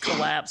Mets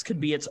collapse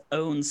could be its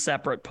own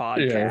separate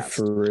podcast. Yeah,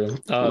 for real.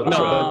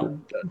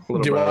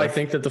 Do I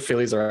think that the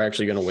Phillies are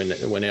actually going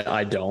to win it?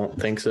 I don't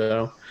think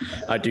so.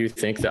 I do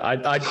think that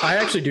I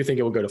actually do think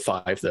it will go to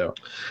 5 though.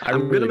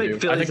 I'm really going to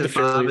make Phillies at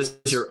 5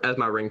 as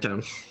my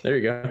ringtone. There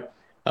you go.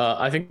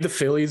 I think the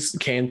Phillies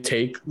can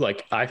take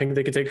I think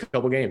they could take a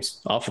couple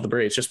games off of the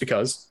Braves just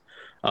because.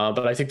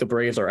 But I think the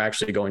Braves are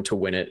actually going to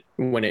win it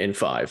in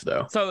 5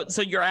 though.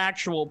 So your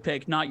actual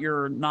pick, not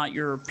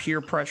your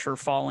peer pressure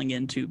falling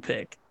into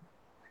pick,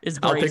 is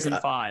Braves in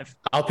 5.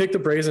 I'll pick the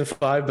Braves in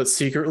 5, but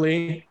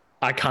secretly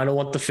I kind of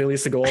want the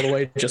Phillies to go all the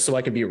way just so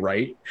I can be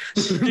right.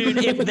 Dude,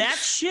 if that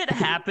shit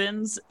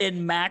happens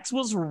and Max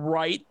was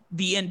right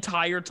the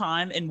entire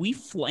time and we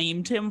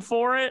flamed him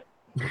for it,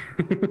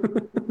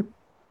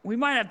 we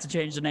might have to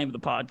change the name of the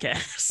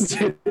podcast.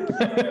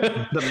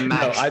 The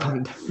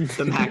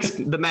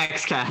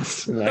Max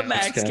Cast. The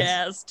Max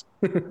Cast.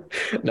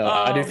 No,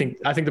 I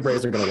think the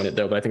Braves are going to win it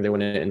though, but I think they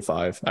win it in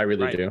 5. I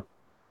really do.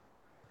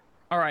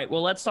 All right,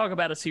 well, let's talk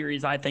about a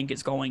series I think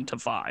is going to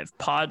 5.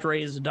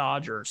 Padres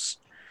Dodgers.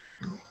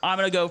 I'm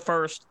going to go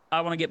first.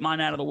 I want to get mine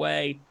out of the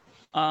way.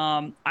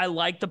 I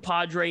like the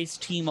Padres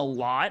team a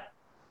lot,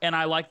 and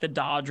I like the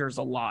Dodgers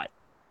a lot.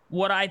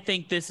 What I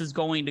think this is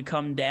going to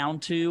come down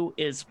to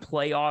is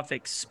playoff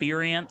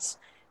experience,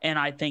 and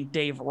I think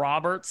Dave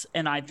Roberts,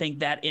 and I think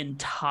that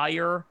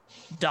entire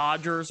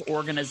Dodgers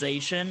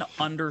organization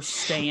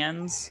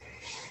understands,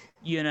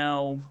 you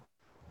know,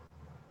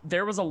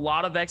 there was a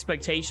lot of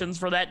expectations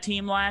for that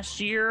team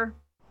last year,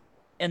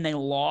 and they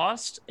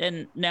lost.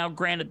 And now,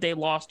 granted, they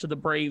lost to the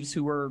Braves,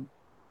 who were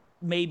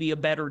maybe a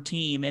better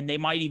team, and they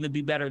might even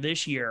be better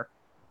this year.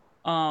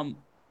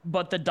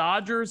 But the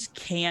Dodgers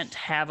can't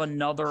have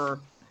another,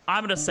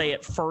 I'm going to say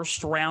it,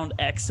 first round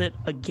exit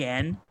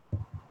again.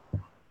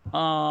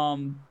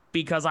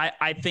 Because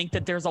I think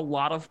that there's a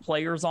lot of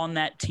players on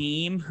that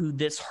team who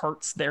this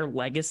hurts their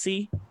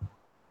legacy.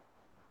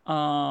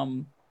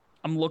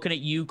 I'm looking at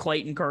you,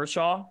 Clayton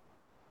Kershaw,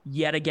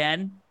 yet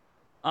again.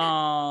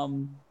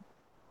 I'm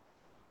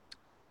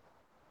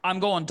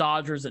going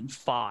Dodgers in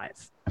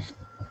 5.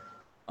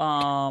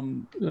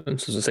 So to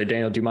say,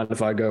 Daniel, do you mind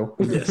if I go?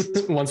 Yes.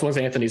 once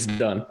Anthony's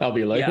done, I'll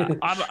be like, yeah,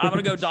 I'm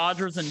gonna go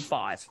Dodgers in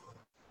 5.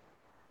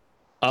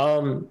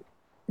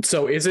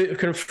 So is it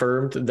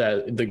confirmed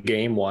that the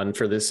game 1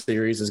 for this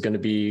series is going to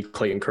be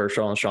Clayton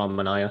Kershaw and Sean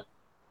Manaea?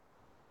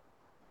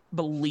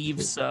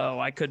 believe so.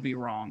 I could be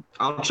wrong.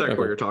 I'll check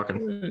where you're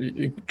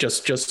talking.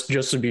 Just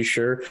to be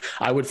sure,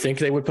 I would think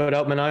they would put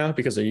out Manaea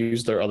because they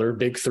used their other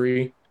big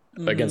three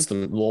against the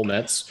Lowell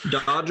Mets.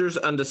 Dodgers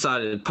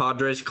undecided.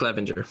 Padres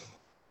Clevenger.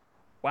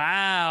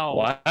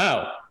 Wow.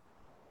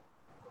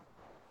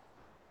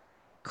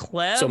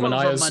 Clev So over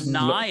Manaea's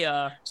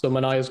Manaea. So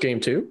Manaea's game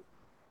 2.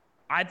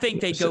 I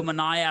think they'd go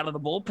Manaea out of the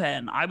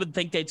bullpen. I would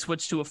think they'd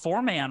switch to a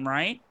 4-man,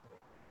 right?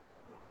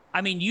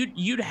 I mean,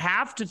 you'd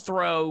have to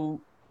throw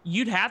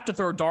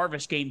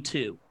Darvish game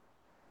 2.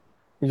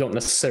 You don't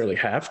necessarily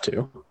have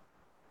to.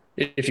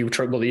 If you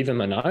believe in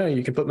Manaea,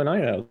 you can put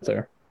Manaea out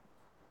there.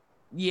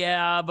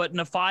 Yeah, but in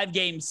a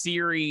 5-game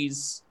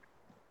series,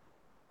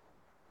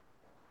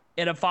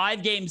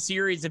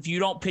 if you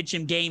don't pitch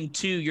him game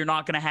 2, you're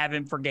not going to have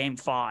him for game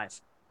 5.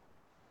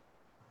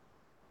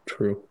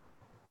 True.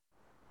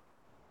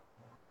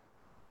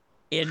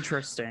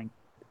 Interesting.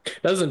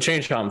 That doesn't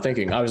change how I'm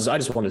thinking. I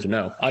just wanted to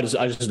know. I just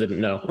didn't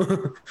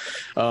know.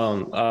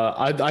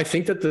 I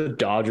think that the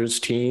Dodgers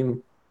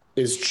team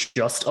is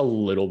just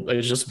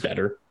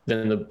better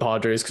than the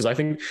Padres because I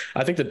think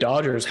the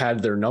Dodgers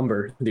had their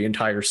number the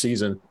entire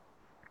season.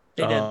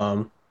 They did.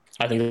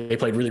 I think they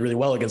played really, really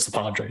well against the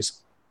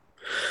Padres.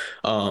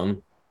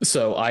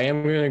 So I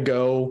am going to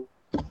go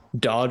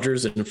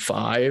Dodgers in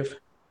 5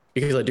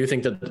 because I do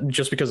think that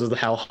just because of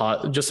how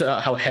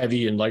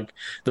heavy and like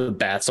the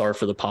bats are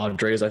for the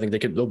Padres, I think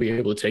they'll be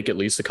able to take at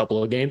least a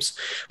couple of games,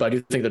 but I do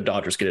think the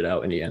Dodgers get it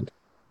out in the end.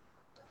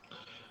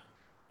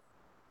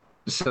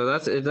 So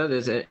that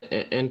is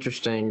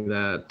interesting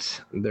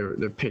that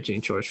their pitching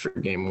choice for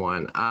game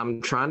 1.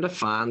 I'm trying to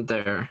find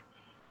their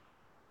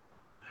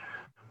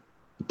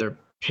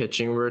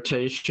pitching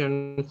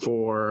rotation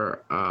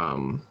for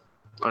all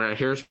right,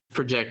 here's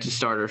projected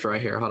starters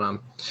right here. Hold on.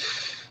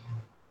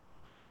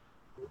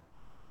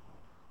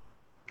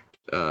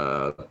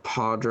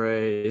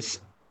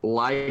 Padres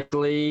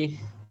likely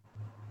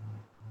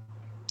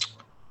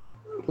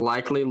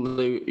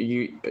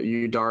you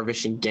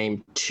Darvish in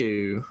game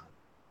 2.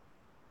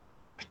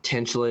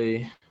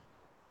 Potentially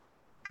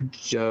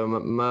Joe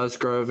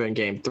Musgrove in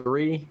game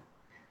 3.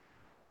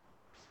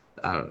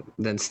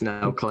 Then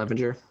Snell,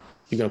 Clevenger.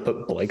 You're gonna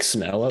put Blake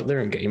Snell out there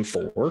in game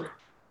 4?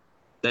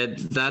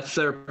 That's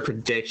their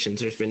predictions.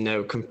 There's been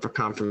no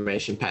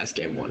confirmation past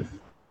game 1.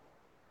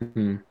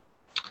 Mm-hmm.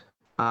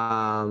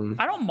 I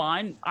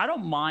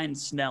don't mind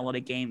Snell at a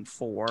game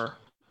 4,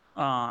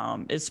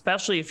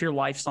 especially if your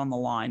life's on the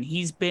line.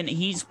 He's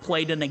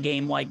played in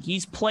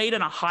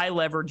a high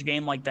leverage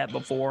game like that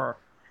before,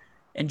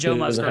 and Joe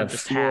Musgrove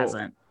just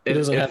hasn't. He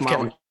doesn't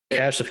have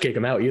cash to kick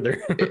him out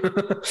either.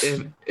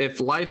 if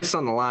life's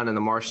on the line and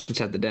the Martians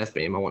had the death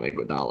beam, I want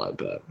Iguodala,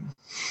 but.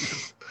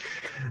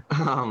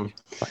 All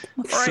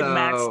right,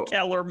 Max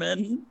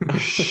Kellerman.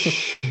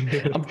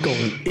 I'm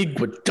going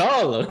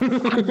Iguodala.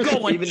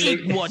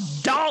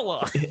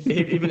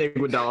 Even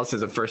Iguodala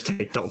says at first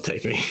take, don't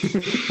take me.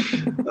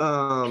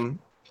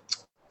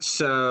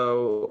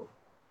 So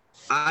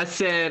I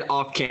said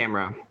off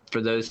camera, for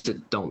those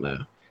that don't know.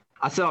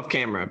 I said off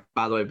camera,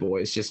 by the way,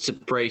 boys, just to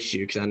brace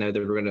you, because I know they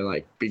were going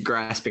to be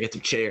grasping at the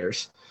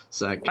chairs.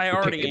 So I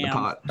already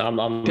am.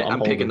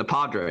 I'm picking the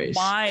Padres.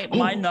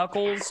 My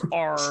knuckles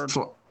are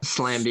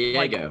Slam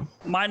Diego.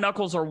 My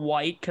knuckles are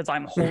white because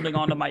I'm holding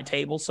onto my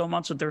table so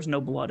much that there's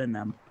no blood in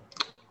them.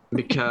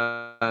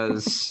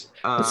 Because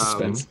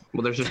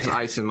there's just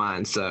ice in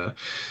mine. So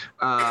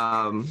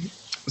you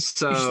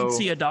should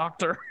see a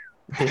doctor.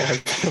 Yeah,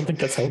 I don't think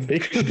that's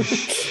healthy.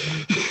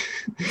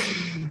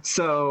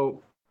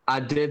 So I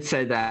did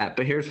say that,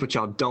 but here's what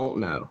y'all don't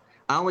know.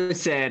 I only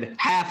said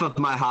half of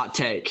my hot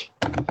take.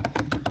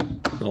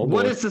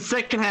 What is the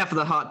second half of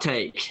the hot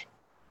take?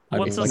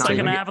 What's the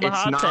second half of the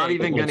hot take? It's not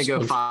even going to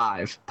go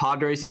 5.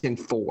 Padres in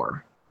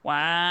 4.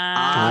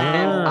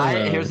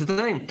 Wow. Here's the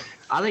thing.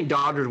 I think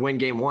Dodgers win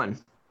game 1.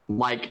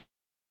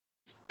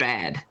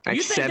 Bad.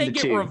 You think they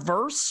get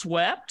reverse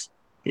swept?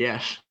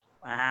 Yes.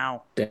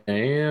 Wow.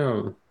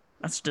 Damn.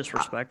 That's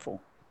disrespectful.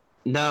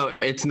 No,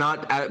 it's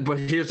not. But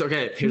here's the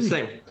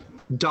thing.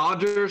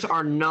 Dodgers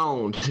are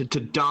known to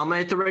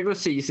dominate the regular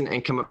season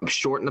and come up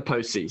short in the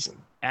postseason.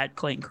 At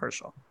Clayton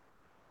Kershaw.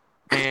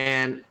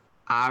 And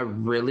I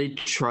really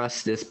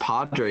trust this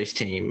Padres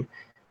team.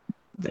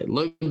 They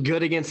look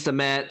good against the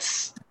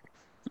Mets.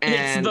 And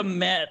it's the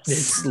Mets.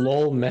 It's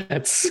Lowell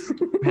Mets.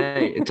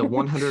 Hey, it's a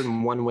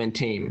 101-win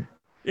team.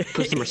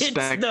 Put some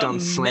respect on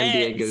Slam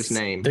Diego's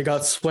name. They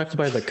got swept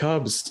by the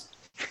Cubs.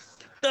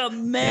 The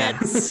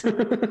Mets.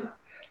 Yeah.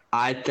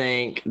 I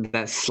think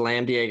that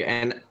Slam Diego,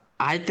 and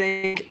I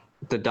think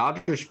the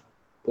Dodgers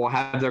will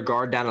have their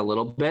guard down a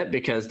little bit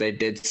because they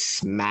did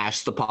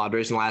smash the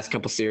Padres in the last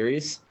couple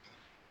series.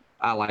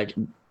 I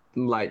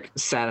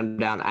sat them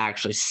down,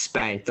 actually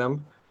spanked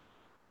them.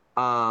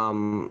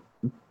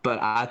 But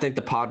I think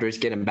the Padres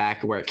get him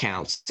back where it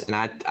counts. And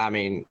I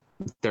mean,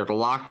 they're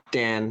locked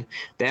in.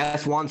 They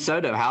asked Juan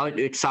Soto, how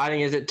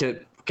exciting is it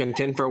to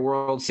contend for a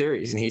World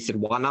Series? And he said,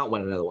 why not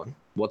win another one?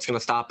 What's going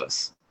to stop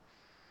us?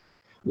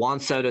 Juan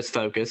Soto's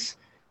focus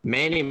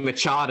Manny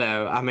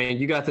Machado. I mean,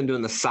 you got them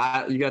doing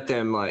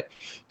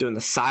doing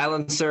the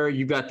silencer.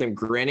 You got them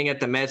grinning at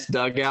the Mets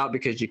dugout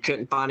because you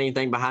couldn't find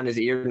anything behind his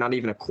ear, not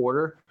even a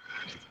quarter.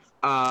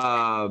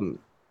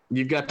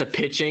 You've got the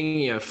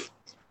pitching,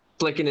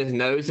 flicking his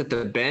nose at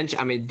the bench.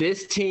 I mean,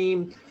 this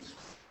team,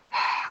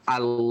 I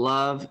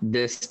love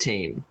this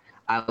team.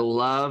 I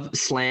love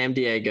Slam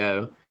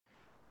Diego.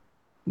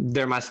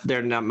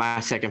 They're not my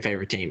second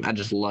favorite team. I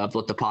just love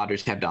what the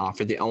Padres have to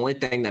offer. The only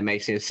thing that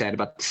makes me sad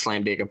about the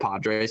Slam Diego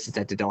Padres is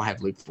that they don't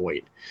have Luke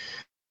Voigt.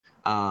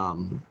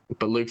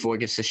 But Luke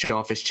Voigt gets to show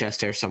off his chest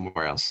hair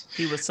somewhere else.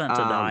 He was sent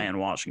to die in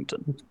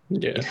Washington.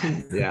 Yeah.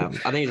 Yeah.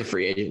 I think he's a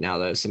free agent now,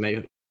 though. So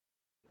maybe,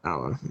 I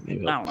don't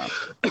know.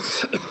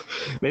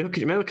 Maybe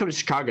he'll come to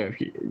Chicago.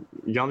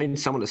 Y'all need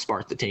someone to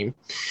spark the team.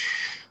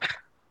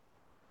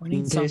 We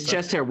need his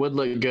chest hair would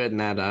look good in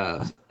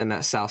that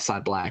South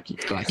Side black the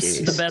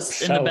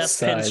best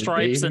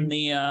pinstripes in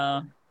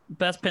the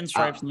best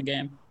pinstripes in the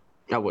game.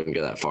 I wouldn't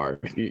go that far.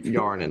 You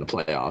aren't in the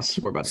playoffs.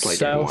 We're about to play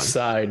South game one.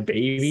 Side,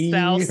 baby.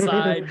 South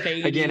Side,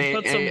 baby. Again,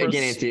 Put some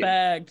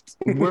respect.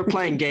 We're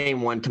playing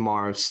game one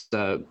tomorrow,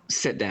 so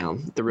sit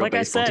down. The real like I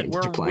baseball said, team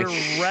we're you're playing.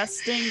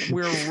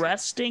 we're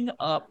resting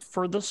up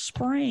for the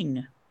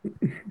spring.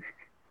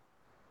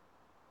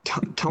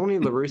 Tony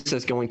La Russa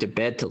is going to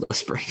bed till the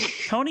spring.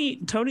 Tony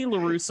La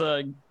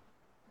Russa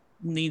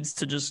needs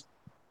to just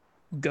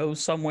go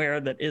somewhere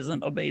that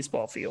isn't a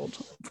baseball field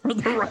for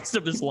the rest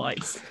of his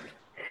life.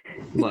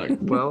 Look,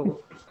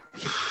 well,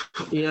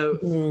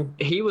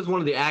 he was one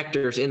of the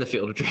actors in the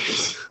Field of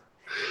Dreams.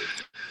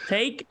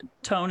 Take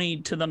Tony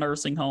to the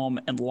nursing home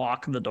and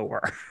lock the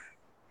door.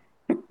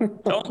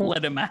 Don't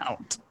let him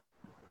out.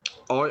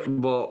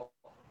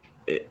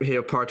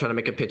 He'll probably try to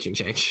make a pitching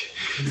change.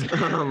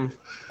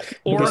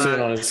 Or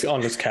sitting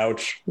on his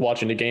couch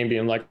watching the game,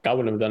 being like, "I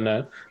wouldn't have done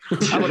that."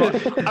 I would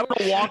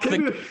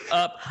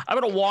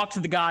have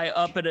walked the guy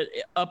up in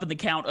the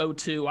count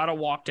 0-2. I'd have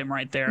walked him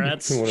right there.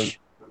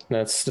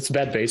 That's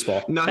bad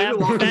baseball. No, he'd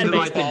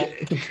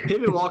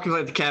be walking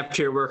like the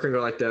cafeteria worker and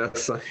go like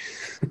this. Like,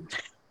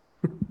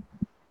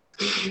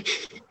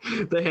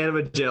 they hand him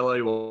a jello,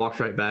 he walks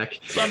right back.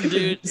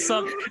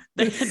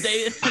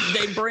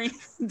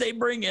 They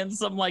bring in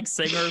some like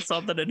singer or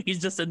something, and he's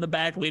just in the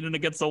back leaning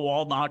against the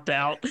wall, knocked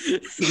out.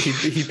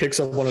 He picks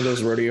up one of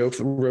those like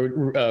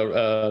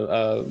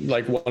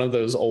one of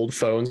those old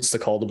phones to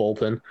call the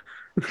bullpen.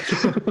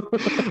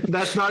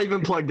 That's not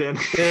even plugged in.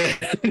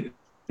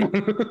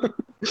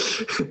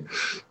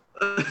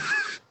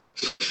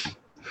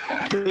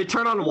 They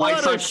turn on White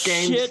Sox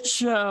games. Shit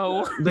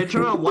show. They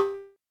turn on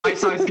White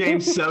Sox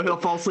games so he'll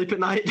fall asleep at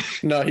night.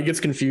 No, he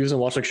gets confused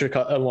and watches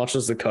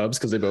the Cubs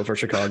because they both are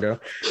Chicago.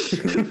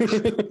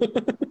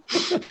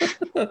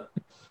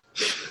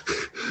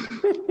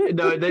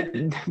 No,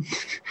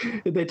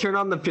 they turn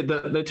on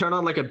they turn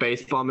on like a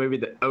baseball movie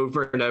that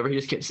over and over. He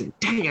just keeps saying,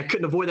 "Dang, I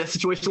couldn't avoid that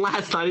situation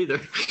last night either."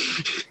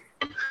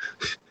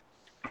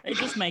 They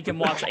just make him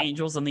watch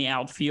Angels in the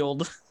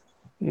outfield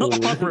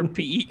on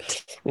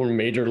repeat. Or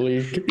Major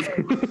League.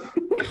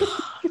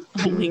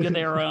 A league of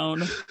their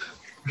own.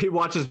 He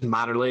watches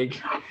minor league.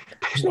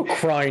 There's no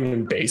crying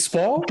in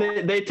baseball.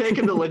 They take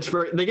him to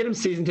Lynchburg. They get him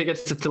season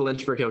tickets to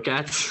Lynchburg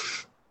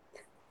Hillcats.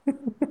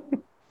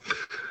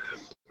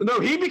 No,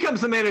 he becomes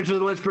the manager of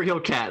the Lynchburg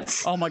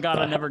Hillcats. Oh my God,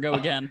 I never go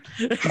again.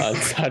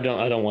 I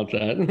don't want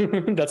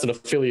that. That's an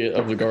affiliate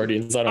of the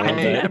Guardians. I don't want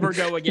that. Never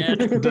go again.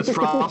 Does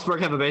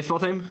Frostburg have a baseball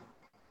team?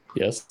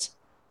 Yes.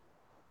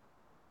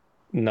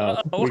 No,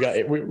 we got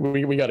a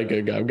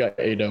good guy. We got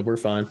A-Dub. We're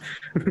fine.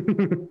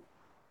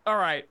 All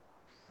right,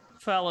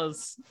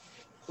 fellas,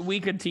 we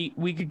could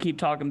keep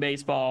talking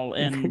baseball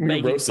and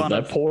making fun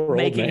of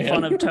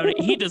Tony.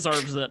 He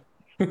deserves it.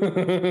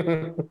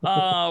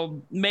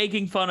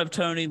 Making fun of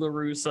Tony La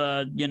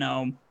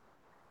Russa,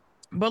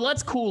 but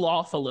let's cool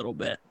off a little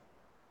bit.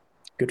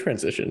 Good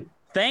transition.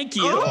 Thank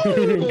you. Oh,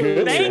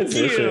 Thank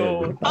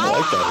you. I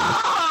like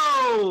that.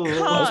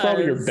 That was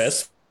probably your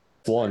best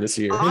one this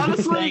year.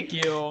 Honestly, thank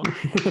you.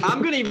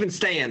 I'm gonna even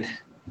stand.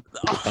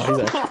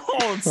 Stop.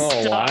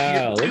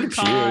 Wow. You're too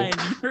kind.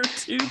 You're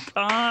too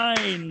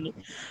kind.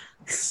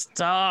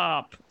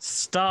 Stop.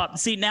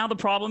 See, now the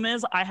problem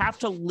is I have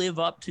to live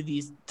up to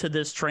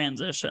this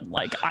transition.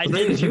 Like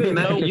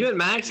you and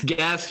Max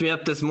gassed me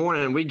up this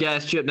morning, and we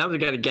gassed you up. Now we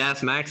got to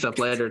gas Max up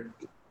later.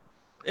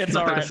 It's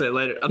all right.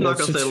 I'm not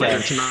gonna say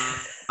later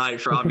tonight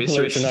for obvious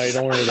reasons. Tonight,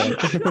 don't worry about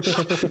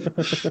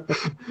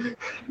it.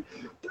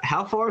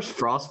 How far is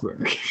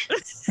Frostburg?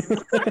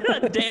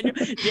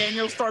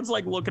 Daniel starts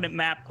like looking at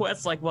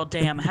MapQuest, like, well,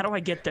 damn, how do I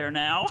get there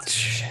now?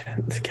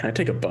 Can I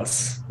take a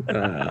bus?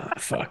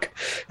 Fuck.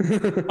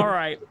 All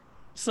right,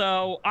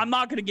 so I'm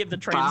not gonna give the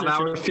transition. 5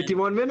 hours,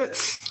 51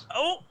 minutes.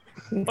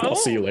 I'll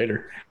see you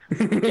later.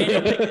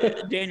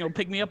 Daniel,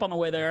 pick me up on the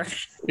way there.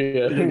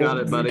 Yeah, you got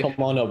it, buddy. Come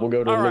on up. We'll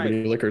go to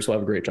Liberty Liquors. We'll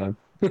have a great time.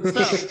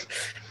 So,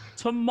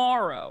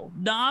 tomorrow,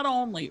 not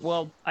only,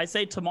 well, I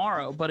say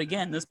tomorrow, but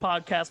again, this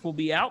podcast will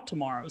be out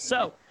tomorrow.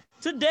 So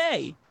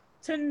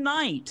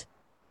tonight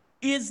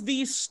is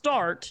the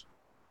start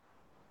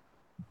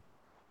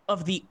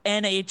of the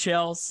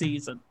NHL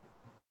season.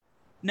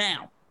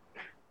 Now,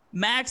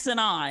 Max and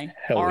I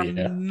are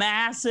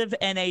massive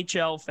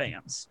NHL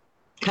fans.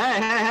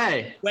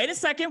 Hey. Wait a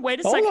second.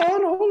 Hold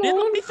on.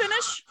 Let me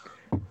finish.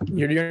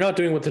 You're not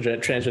doing what the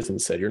transition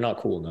said. You're not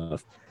cool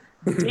enough.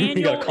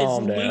 Daniel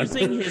is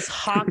losing his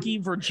hockey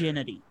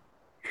virginity.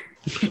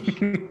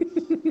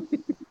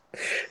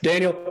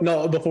 Daniel,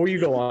 no, before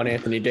you go on,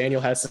 Anthony, Daniel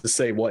has to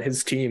say what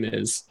his team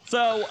is.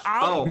 So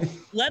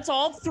let's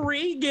all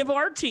three give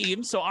our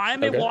team. So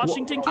I'm a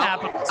Washington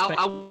Capitals fan.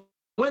 I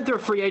went through a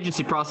free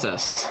agency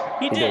process.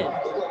 He did.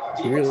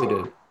 He really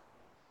did.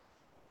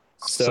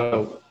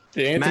 So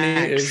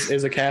Anthony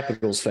is a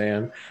Capitals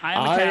fan.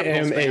 I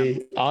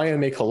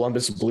am a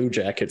Columbus Blue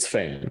Jackets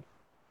fan.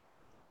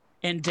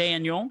 And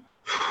Daniel?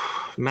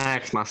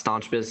 Max, my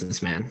staunch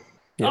businessman.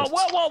 Yes.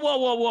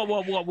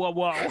 Oh,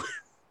 whoa.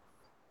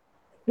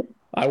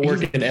 I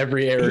work in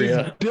every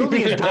area. He's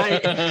building a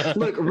dynasty.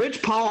 Look,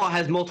 Rich Paul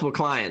has multiple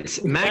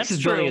clients. Max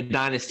is building a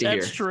dynasty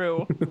here. That's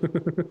true.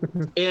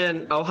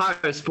 In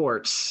Ohio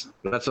sports,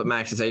 that's what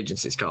Max's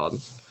agency is called.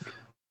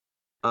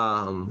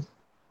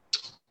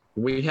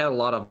 We had a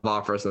lot of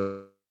offers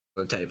on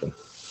the table.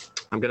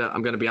 I'm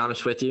gonna be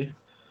honest with you.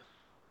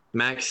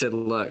 Max said,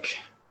 "Look,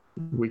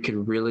 we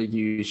could really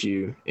use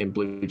you in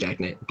Blue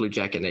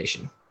Jacket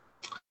Nation."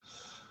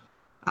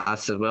 I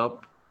said,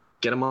 "Well,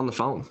 get him on the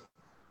phone."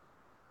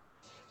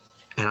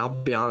 And I'll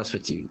be honest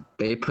with you,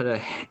 they put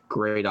a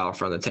great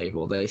offer on the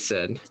table. They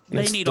said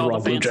they need all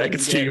the Blue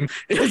Jackets team.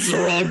 It's the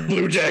wrong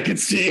Blue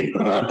Jackets team.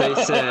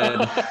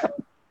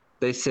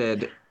 They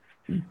said,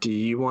 "Do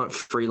you want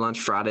free lunch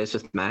Fridays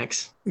with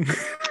Max?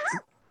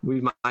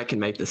 We can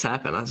make this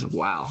happen." I said,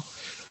 "Wow,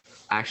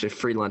 actually,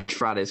 free lunch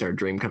Fridays are a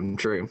dream come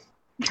true."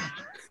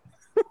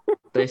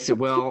 They said,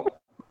 "Well,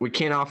 we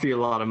can't offer you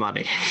a lot of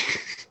money."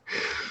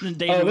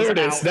 There it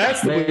is.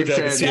 That's the Blue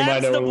Jackets team I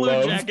know and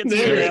love.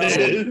 There it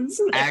is.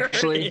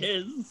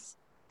 Actually,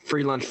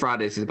 free lunch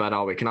Fridays is about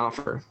all we can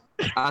offer.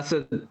 I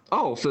said,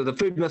 "Oh, so the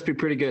food must be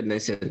pretty good." And they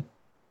said,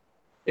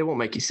 "It won't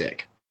make you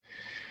sick."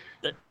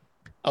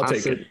 I'll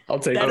take it.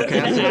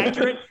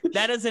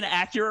 That is an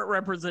accurate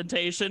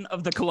representation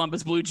of the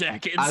Columbus Blue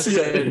Jackets. I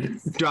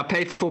said, "Do I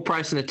pay full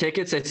price on the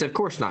tickets?" They said, "Of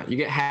course not. You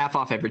get half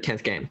off every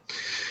 10th game."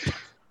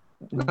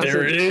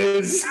 It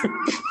is.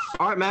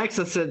 All right, Max.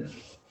 I said,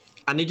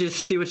 "I need you to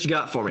see what you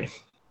got for me."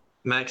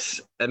 Max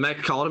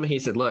called him and he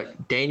said, "Look,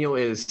 Daniel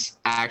is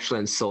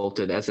actually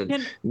insulted as a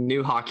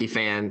new hockey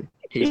fan.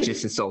 He's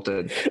just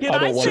insulted." Can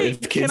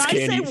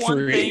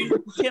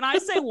I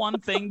say one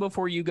thing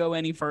before you go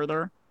any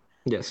further?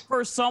 Yes.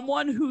 For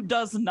someone who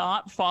does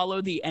not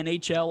follow the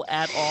NHL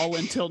at all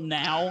until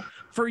now,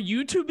 for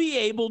you to be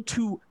able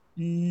to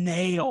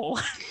nail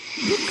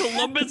the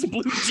Columbus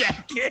Blue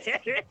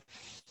Jacket.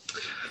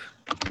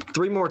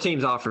 3 more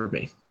teams offered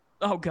me.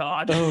 Oh,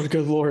 God. Oh,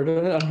 good Lord.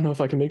 I don't know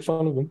if I can make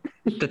fun of them.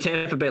 The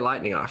Tampa Bay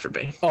Lightning offered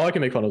me. Oh, I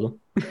can make fun of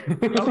them.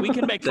 Oh, we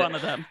can make fun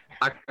of them.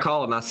 I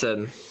called and I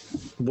said,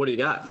 "What do you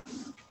got?"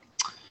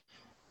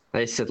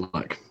 They said,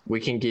 "Look, we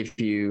can give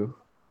you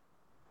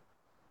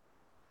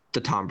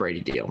the Tom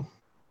Brady deal,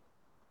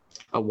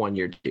 a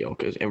 1-year deal,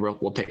 and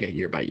we'll take it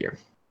year by year."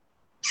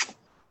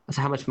 I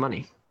said, "How much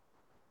money?"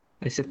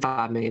 They said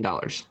 $5 million.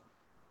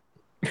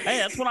 Hey,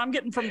 that's what I'm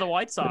getting from the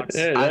White Sox.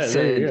 I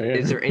said,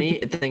 "Is there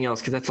anything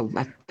else? Because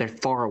they're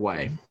far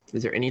away.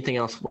 Is there anything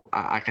else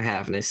I can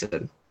have?" And they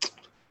said,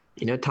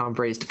 "Tom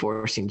Brady's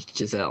divorcing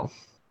Giselle."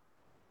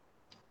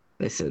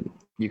 They said,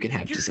 "You can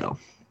have Giselle."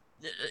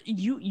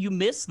 You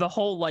missed the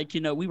whole,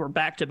 we were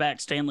back-to-back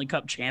Stanley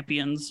Cup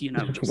champions,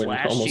 just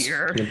last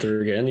year. Went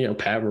through again,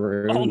 Pat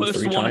Maroon, almost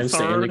 3 times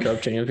Stanley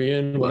Cup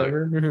champion,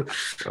 whatever.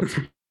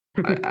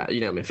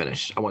 Let me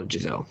finish. I wanted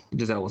Giselle.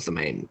 Giselle was the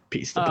main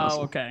piece of the puzzle.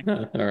 Oh, okay.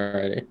 All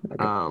righty.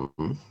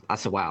 Okay. I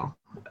said, "Wow,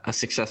 a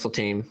successful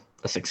team,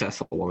 a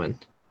successful woman.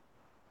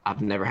 I've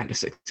never had a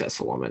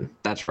successful woman."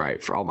 That's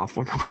right. For all my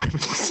former women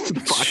listening to the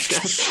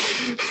podcast,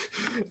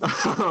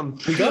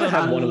 we gotta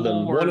have one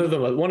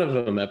of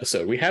them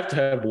episode. We have to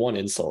have one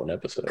insult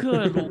episode.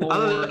 Good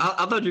Lord.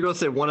 I thought you were gonna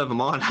say one of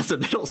them on. I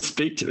said they don't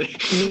speak to me.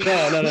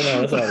 No.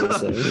 That's not what I'm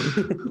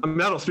saying.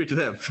 I don't speak to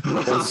them.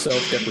 One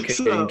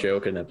self-deprecating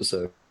joke in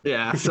episode.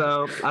 Yeah.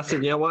 So I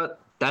said, "You know what?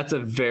 That's a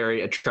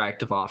very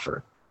attractive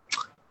offer."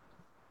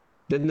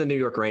 Then the New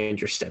York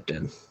Rangers stepped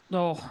in.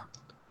 Oh.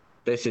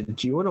 They said,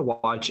 "Do you want to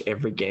watch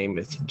every game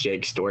with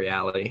Jake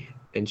Story-Alley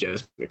and Joe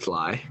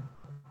McFly?"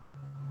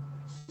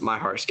 My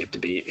heart skipped a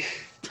beat.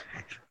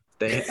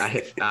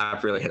 I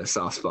really hit a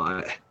soft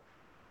spot.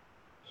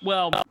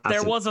 Well,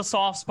 there was a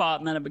soft spot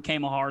and then it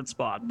became a hard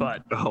spot,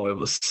 but it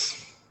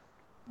was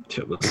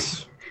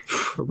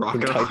a rock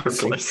and a hard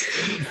place.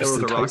 It was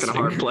a rock and a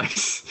hard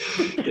place.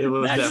 It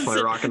was definitely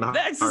a rock and a hard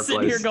place. Max is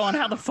sitting here going,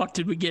 "How the fuck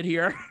did we get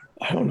here?"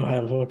 I don't know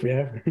how the fuck we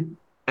have.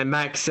 And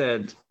Max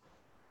said,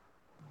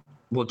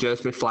 "Will Joe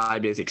McFly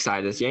be as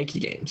excited as Yankee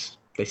games?"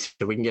 They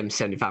said, "We can give him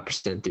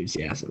 75%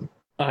 enthusiasm."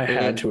 I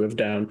had to have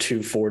down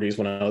 240s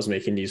when I was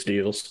making these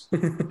deals.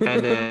 And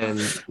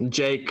then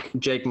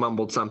Jake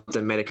mumbled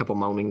something, made a couple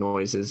moaning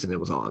noises, and it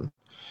was on.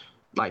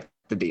 Like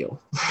the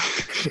deal.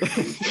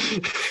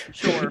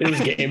 Sure. It was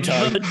game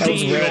time. The I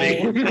was deal. ready.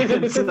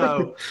 And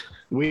so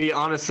we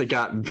honestly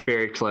got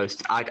very close.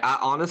 I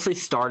honestly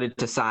started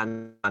to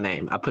sign my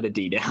name. I put a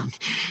D down.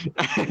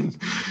 And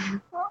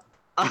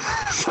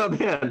so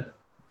then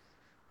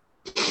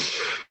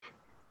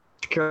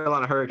the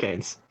Carolina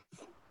Hurricanes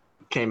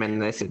came in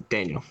and they said,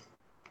 Daniel,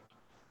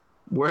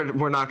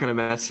 we're not going to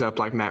mess it up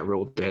like Matt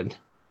Rule did.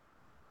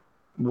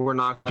 We're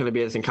not going to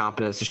be as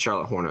incompetent as the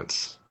Charlotte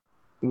Hornets.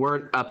 We're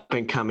an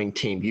up-and-coming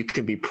team. You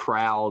can be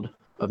proud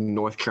of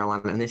North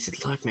Carolina. And they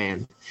said, look,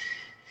 man,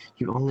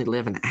 you only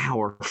live an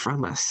hour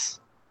from us.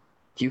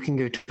 You can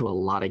go to a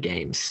lot of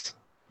games.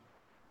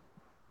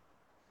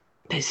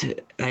 They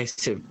said,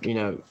 you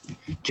know,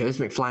 Joe's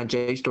McFly and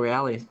Jay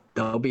Story,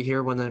 they'll be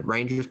here when the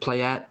Rangers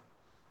play at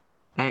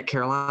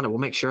Carolina. We'll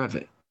make sure of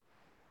it.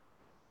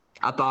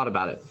 I thought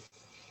about it.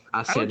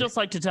 I would just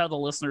like to tell the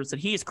listeners that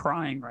he is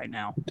crying right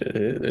now. It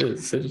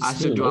is. I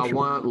said, do I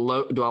want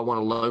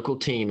a local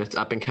team that's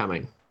up and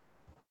coming?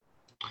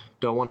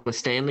 Do I want a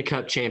Stanley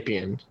Cup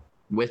champion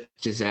with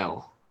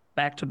Giselle?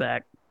 Back to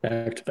back.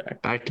 Back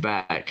to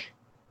back.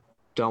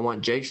 Do I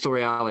want Jake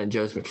Story and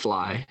Joe's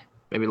McFly?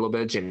 Maybe a little bit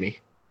of Jimmy.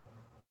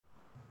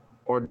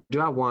 Or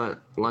do I want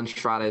lunch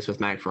Fridays with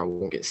Mac where I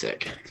won't get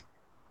sick?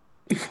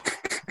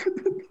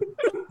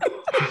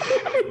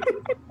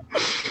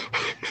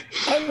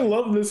 I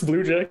love this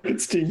Blue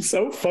Jackets team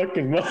so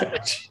fucking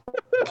much.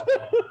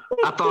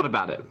 I thought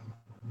about it.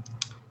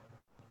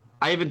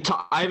 I even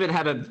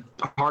had a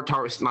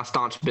heart-to-heart with my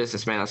staunch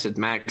businessman. I said,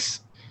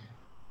 Max,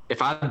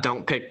 if I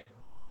don't pick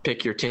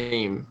your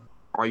team,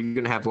 are you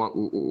going to have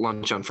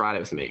lunch on Friday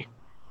with me?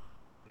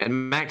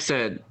 And Max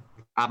said,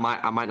 I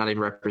might not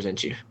even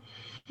represent you.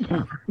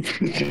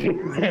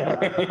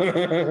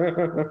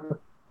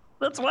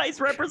 That's why he's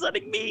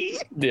representing me.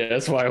 Yeah,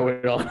 that's why I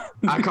went on.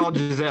 I called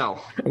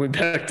Giselle. I went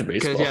back to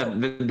baseball.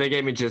 Because, they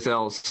gave me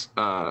Giselle's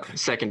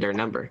secondary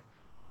number.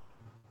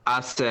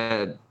 I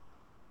said,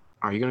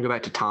 are you going to go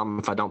back to Tom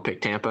if I don't pick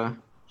Tampa?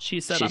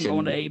 She said, I'm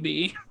going to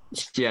AB.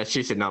 Yeah,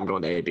 she said, no, I'm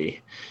going to AB.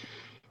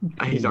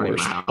 He's already in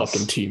my house.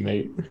 Fucking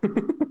teammate.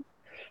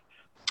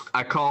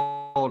 I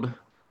called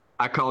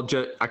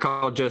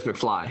Joe's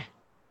McFly.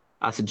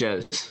 I said,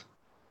 Joe's,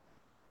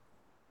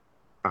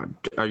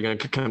 are you going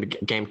to come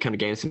to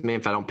games with me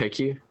if I don't pick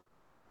you?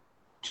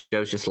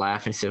 Joe's just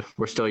laughing. He said,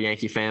 we're still a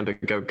Yankee fan,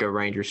 but go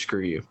Rangers, screw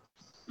you.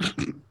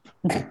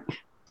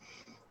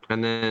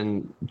 And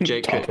then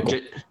Jake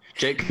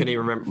couldn't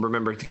even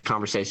remember the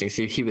conversation.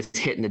 See, he was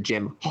hitting the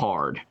gym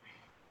hard.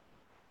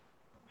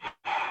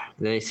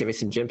 Then he sent me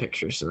some gym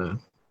pictures, and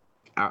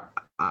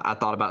I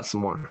thought about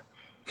some more.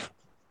 At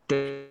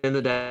the end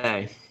of the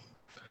day,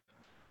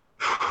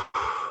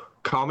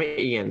 call me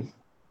Ian.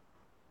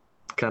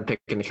 I'm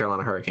picking the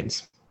Carolina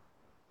Hurricanes.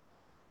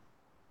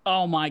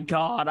 Oh my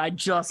God, I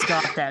just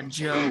got that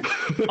joke.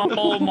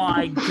 Oh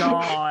my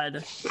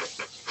God.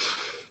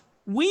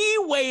 We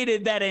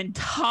waited that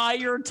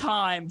entire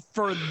time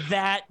for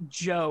that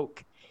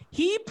joke.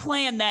 He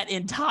planned that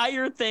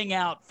entire thing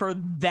out for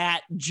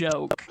that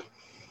joke.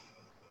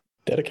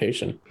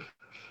 Dedication.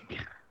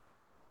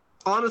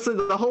 Honestly,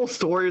 the whole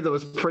story that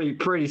was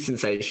pretty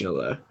sensational,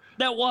 though.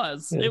 That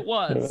was. Yeah. It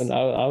was. And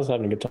I was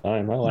having a good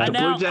time. I laughed. The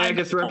Blue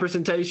Jackets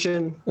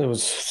representation. It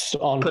was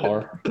on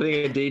par.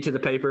 Putting a D to the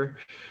paper.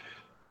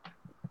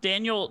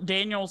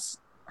 Daniel's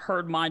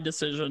heard my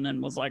decision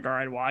and was like, all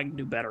right, well, I can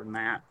do better than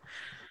that.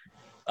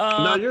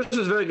 No, yours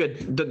was very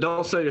good.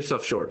 Don't sell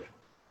yourself short.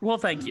 Well,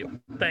 thank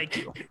you.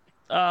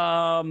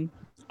 All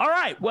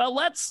right. Well,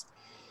 let's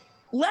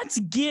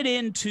get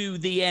into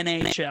the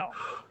NHL.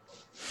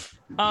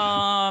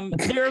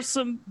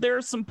 There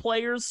are some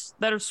players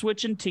that are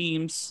switching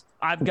teams.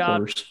 I've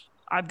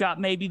got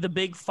maybe the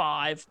big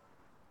five.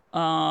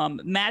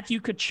 Matthew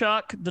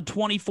Tkachuk, the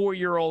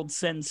 24-year-old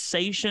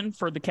sensation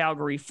for the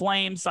Calgary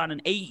Flames, signed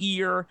an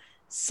 8-year,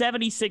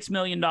 $76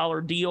 million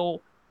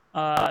deal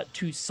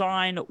to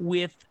sign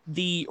with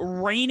the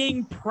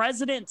reigning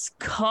President's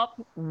Cup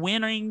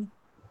winning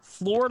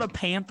Florida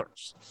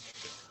Panthers.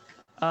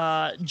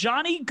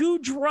 Johnny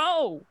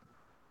Gaudreau,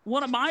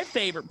 one of my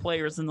favorite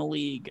players in the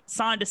league,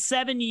 signed a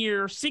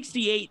 7-year,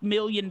 $68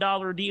 million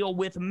deal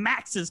with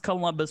Max's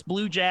Columbus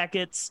Blue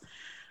Jackets.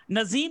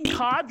 Nazem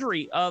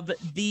Kadri of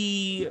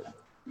the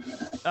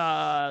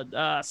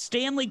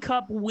Stanley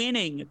Cup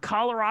winning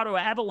Colorado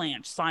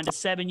Avalanche signed a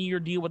 7-year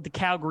deal with the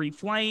Calgary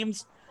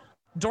Flames.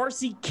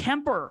 Darcy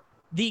Kemper,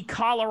 the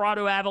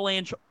Colorado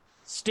Avalanche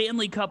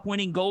Stanley Cup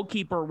winning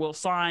goalkeeper, will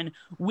sign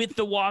with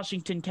the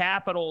Washington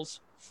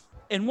Capitals.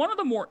 And one of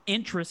the more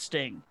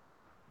interesting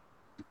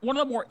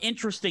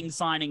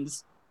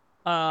signings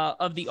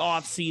of the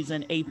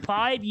offseason, a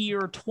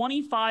 5-year,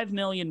 $25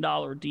 million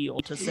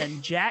deal to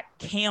send Jack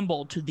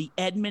Campbell to the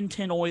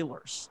Edmonton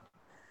Oilers.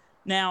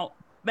 Now,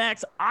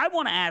 Max, I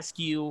want to ask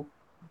you,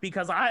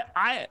 because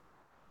I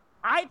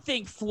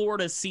think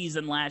Florida's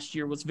season last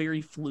year was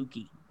very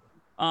fluky.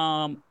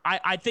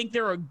 I think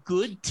they're a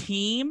good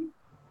team,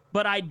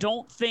 but I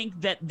don't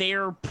think that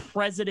they're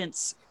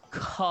President's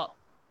Cup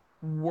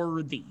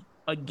worthy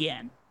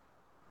again.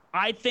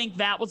 I think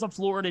that was a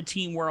Florida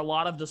team where a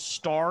lot of the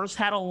stars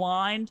had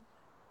aligned.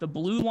 The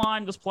blue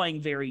line was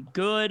playing very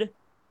good.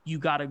 You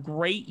got a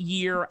great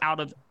year out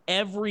of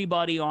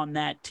everybody on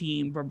that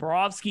team.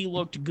 Bobrovsky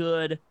looked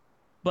good,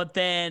 but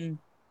then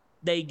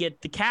they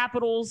get the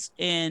Capitals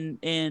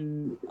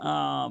in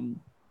round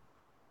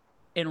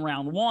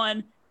one.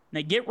 And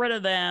they get rid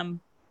of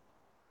them,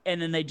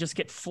 and then they just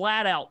get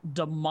flat out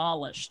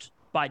demolished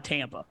by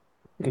Tampa.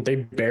 They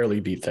barely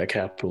beat that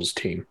Capitals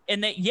team.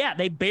 And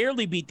they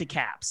barely beat the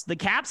Caps. The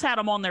Caps had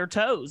them on their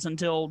toes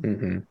until,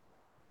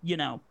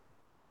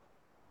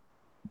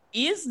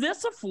 is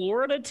this a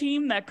Florida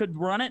team that could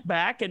run it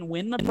back and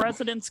win the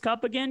President's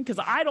Cup again? Because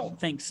I don't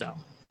think so.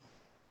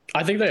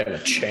 I think they have a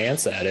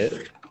chance at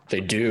it.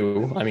 They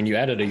do. I mean, you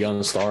added a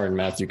young star in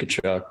Matthew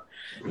Tkachuk.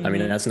 I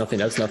mean, that's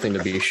nothing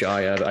to be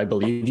shy of. I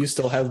believe you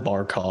still have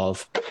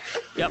Barkov.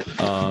 Yep.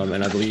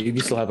 And I believe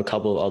you still have a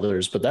couple of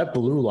others, but that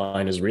blue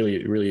line is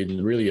really,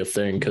 really, really a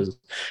thing because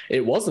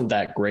it wasn't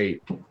that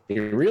great.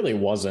 It really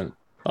wasn't.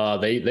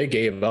 They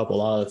gave up a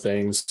lot of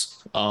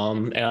things.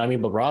 And I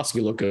mean,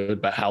 Bobrovsky looked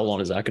good, but how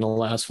long is that going to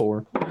last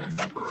for?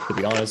 To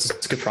be honest,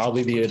 this could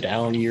probably be a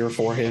down year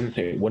for him.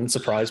 It wouldn't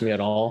surprise me at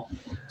all.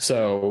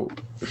 So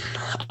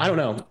I don't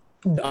know.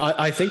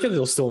 I think that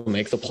they'll still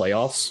make the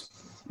playoffs.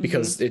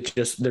 Because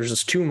there's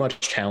just too much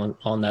talent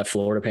on that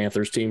Florida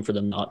Panthers team for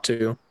them not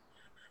to.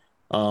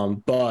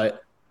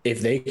 But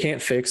if they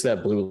can't fix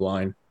that blue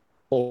line,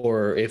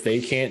 or if they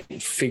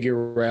can't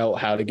figure out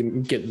how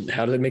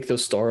to make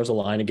those stars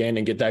align again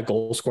and get that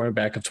goal scoring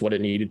back up to what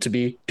it needed to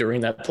be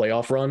during that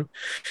playoff run,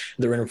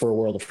 they're in for a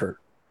world of hurt.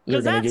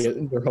 They're going to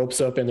get their hopes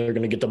up and they're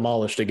going to get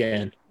demolished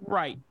again.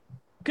 Right.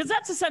 Because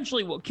that's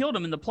essentially what killed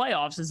them in the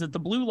playoffs, is that the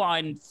blue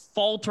line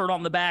faltered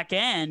on the back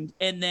end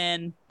and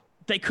then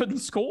they couldn't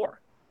score.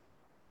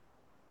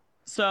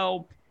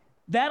 So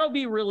that'll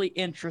be really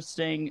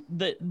interesting.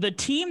 The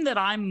team that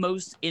I'm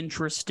most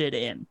interested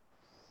in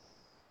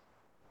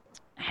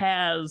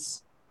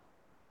has,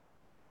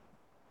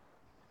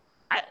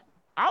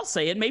 I'll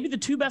say it, maybe the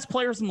two best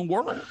players in the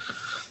world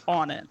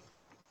on it.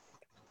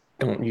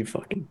 Don't you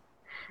fucking...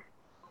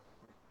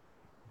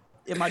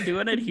 Am I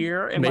doing it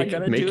here? Am I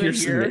going to do it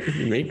here?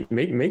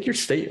 Make your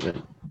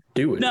statement.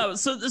 Do it. No,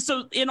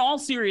 so in all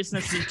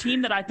seriousness, the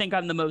team that I think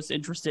I'm the most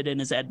interested in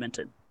is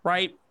Edmonton,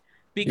 right?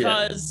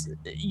 Because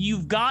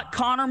you've got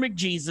Connor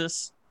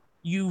McJesus,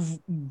 you've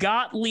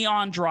got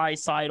Leon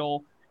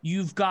Draisaitl,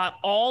 you've got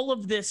all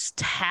of this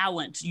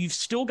talent. You've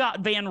still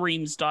got Van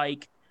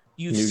Riemsdyk.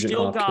 You've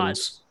still got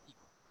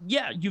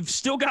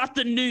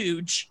the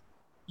Nuge.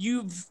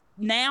 You've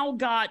now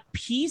got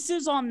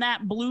pieces on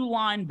that blue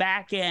line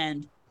back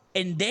end.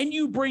 And then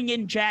you bring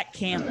in Jack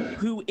Campbell,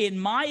 who, in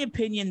my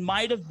opinion,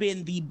 might have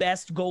been the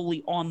best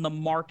goalie on the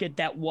market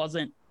that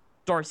wasn't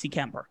Darcy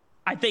Kemper.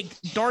 I think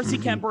Darcy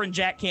Kemper and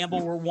Jack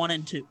Campbell were 1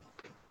 and 2.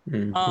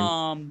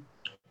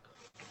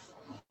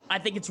 I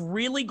think it's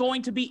really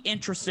going to be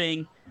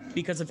interesting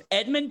because if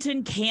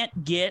Edmonton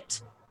can't get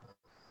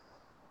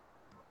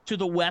to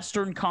the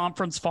Western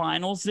Conference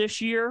Finals this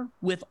year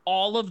with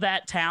all of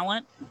that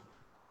talent,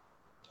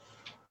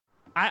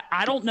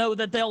 I don't know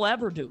that they'll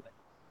ever do it.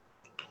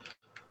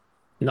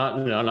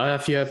 Not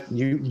if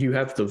you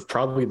have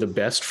probably the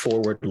best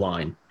forward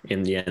line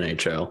in the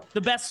NHL.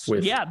 The best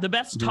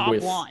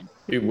top line.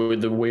 With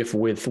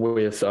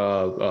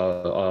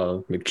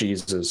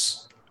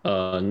McJesus,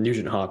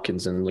 Nugent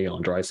Hopkins, and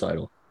Leon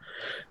Draisaitl.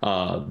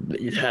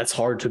 That's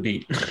hard to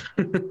beat.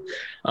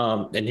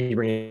 And you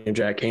bring in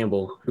Jack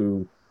Campbell,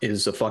 who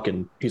is a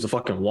fucking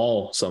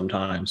wall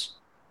sometimes.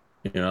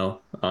 You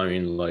know, I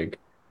mean, like,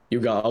 you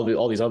got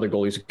all these other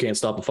goalies who can't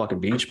stop a fucking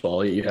beach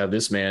ball. You have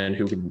this man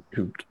who can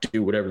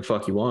do whatever the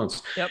fuck he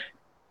wants. Yep.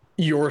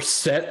 You're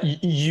set.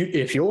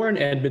 If you're an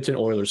Edmonton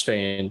Oilers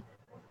fan,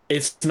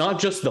 it's not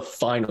just the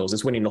finals,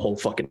 it's winning the whole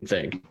fucking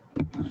thing.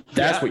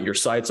 That's what your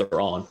sights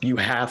are on. You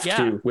have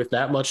to, with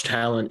that much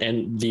talent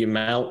and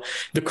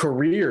the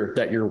career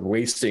that you're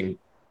wasting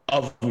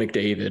of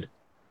McDavid.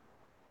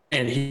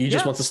 And he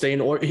just wants to stay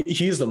in.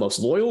 He's the most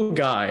loyal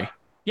guy.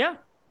 Yeah.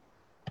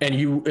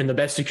 And the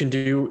best you can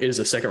do is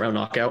a second round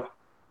knockout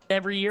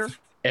every year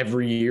for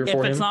him.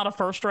 If it's not a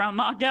first round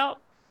knockout.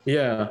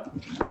 Yeah.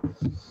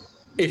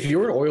 If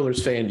you're an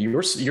Oilers fan,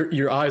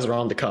 your eyes are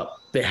on the cup.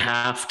 They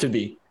have to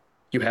be.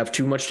 You have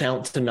too much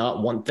talent to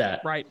not want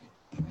that. Right.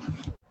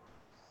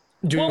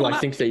 I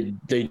think they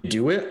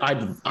do it? I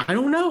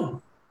don't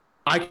know.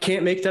 I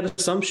can't make that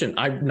assumption.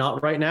 I'm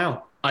not right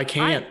now. I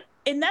can't.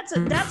 And that's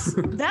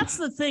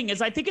the thing,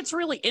 is I think it's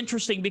really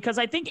interesting because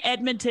I think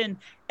Edmonton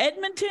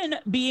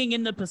being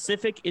in the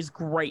Pacific is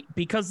great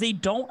because they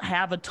don't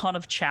have a ton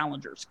of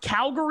challengers.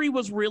 Calgary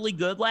was really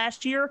good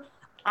last year.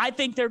 I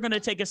think they're going to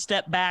take a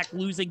step back,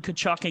 losing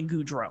Tkachuk and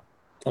Gaudreau.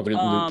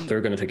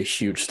 They're going to take a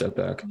huge step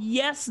back.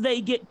 Yes,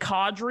 they get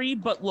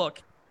Kadri, but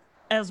look,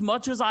 as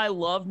much as I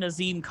love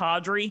Nazem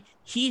Kadri,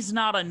 he's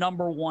not a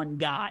number one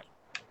guy.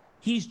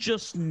 He's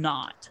just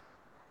not.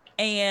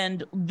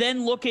 And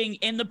then looking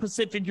in the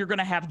Pacific, you're going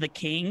to have the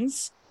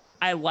Kings.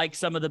 I like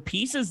some of the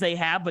pieces they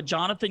have, but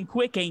Jonathan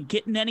Quick ain't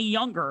getting any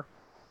younger.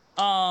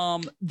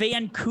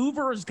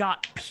 Vancouver's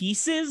got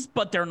pieces,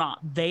 but they're not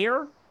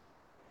there.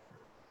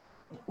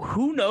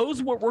 Who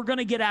knows what we're going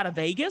to get out of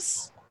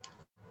Vegas?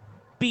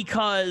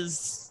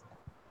 Because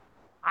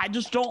I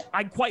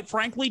quite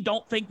frankly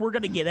don't think we're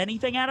going to get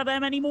anything out of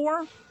them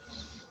anymore.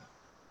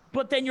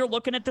 But then you're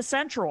looking at the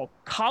Central.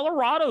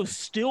 Colorado's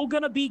still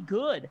going to be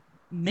good.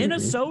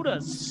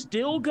 Minnesota's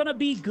still going to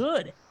be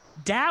good.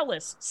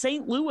 Dallas,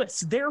 St.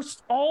 Louis, they're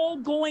all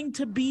going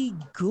to be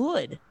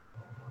good.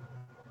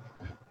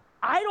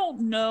 I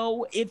don't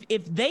know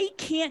if they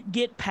can't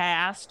get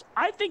past.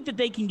 I think that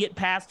they can get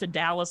past a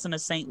Dallas and a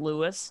St.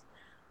 Louis.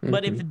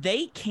 But if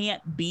they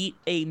can't beat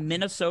a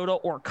Minnesota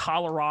or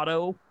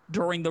Colorado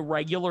during the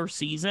regular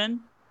season,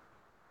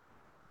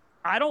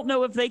 I don't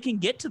know if they can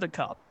get to the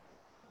Cup.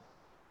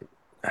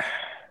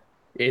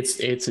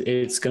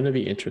 It's going to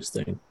be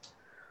interesting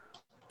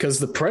because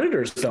the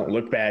Predators don't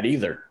look bad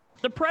either.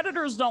 The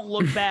Predators don't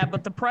look bad,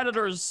 but the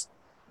Predators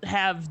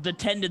have the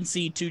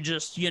tendency to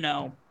just,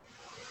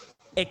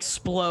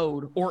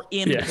 explode or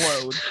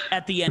implode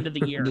at the end of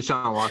the year.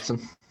 Deshaun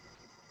Watson.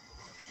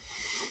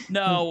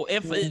 No, I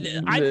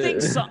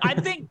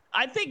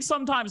think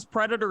sometimes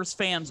Predators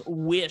fans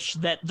wish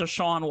that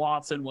Deshaun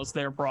Watson was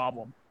their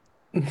problem.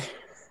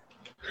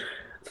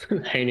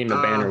 Hanging the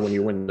banner when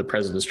you win the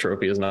President's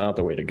Trophy is not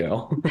the way to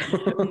go.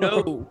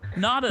 No,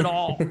 not at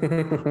all.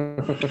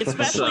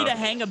 Especially to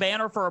hang a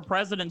banner for a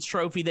President's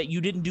Trophy that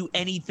you didn't do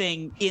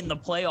anything in the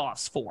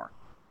playoffs for.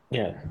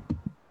 Yeah.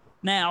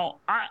 Now,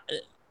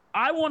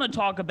 I want to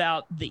talk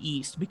about the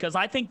East because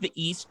I think the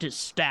East is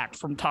stacked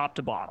from top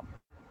to bottom.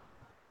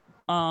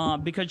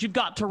 Because you've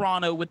got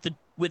Toronto with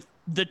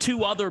the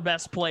two other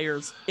best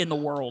players in the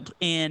world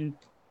in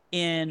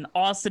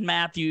Austin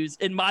Matthews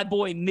and my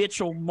boy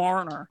Mitchell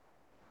Marner.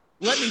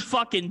 Let me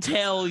fucking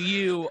tell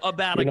you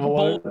about a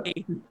boy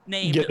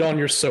named. Get on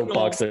your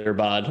soapbox there,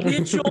 bud.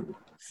 Mitchell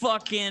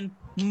fucking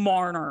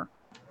Marner.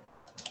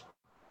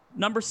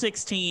 Number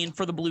 16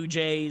 for the Blue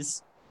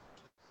Jays.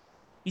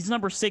 He's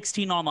number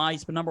 16 on the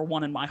ice, but number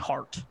 1 in my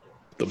heart.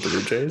 The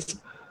Blue Jays?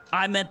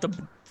 I meant the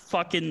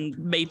fucking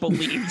Maple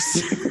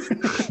Leafs.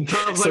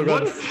 I was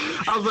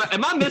like,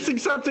 am I missing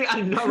something?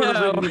 I know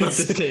about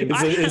this team.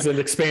 It's an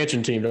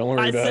expansion team. Don't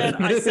worry about it.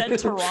 I said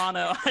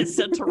Toronto. I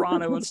said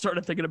Toronto and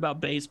started thinking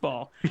about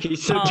baseball.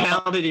 He's so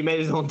talented. He made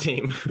his own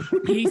team.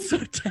 He's so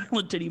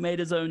talented. He made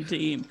his own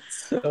team.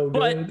 So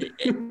but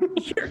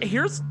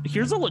here's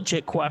a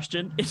legit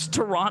question: is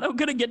Toronto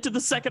going to get to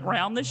the second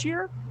round this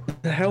year?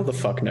 Hell the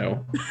fuck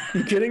no.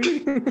 You kidding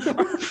me?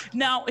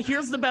 Now,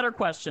 here's the better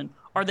question: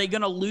 are they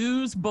going to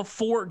lose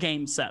before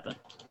Game 7?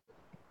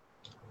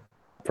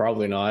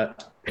 Probably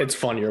not. It's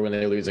funnier when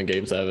they lose in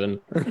Game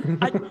 7.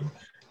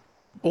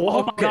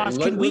 Oh my gosh!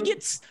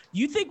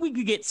 You think we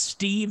could get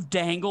Steve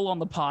Dangle on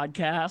the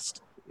podcast?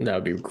 That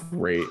would be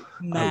great.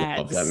 Max.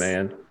 I love that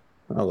man.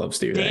 I love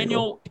Steve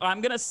Daniel,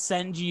 I'm gonna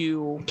send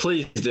you.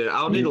 Please, dude.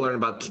 I need to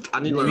learn all I can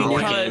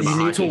about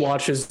You need to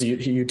watch his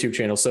YouTube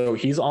channel. So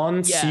he's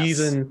on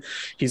season.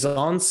 He's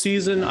on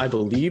season. I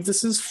believe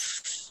this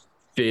is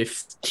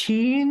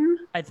 15.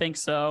 I think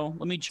so.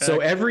 Let me check. So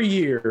every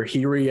year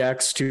he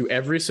reacts to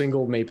every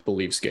single Maple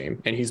Leafs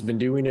game, and he's been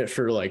doing it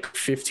for like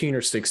 15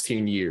 or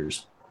 16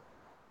 years.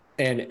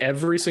 And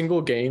every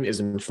single game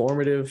is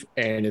informative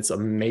and it's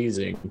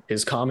amazing.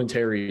 His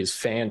commentary is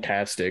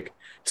fantastic,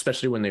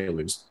 especially when they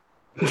lose.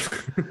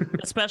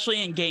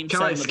 Especially in Game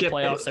 7 of the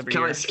playoffs every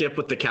year. Can I skip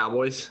with the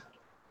Cowboys?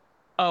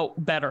 Oh,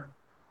 better.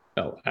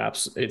 Oh,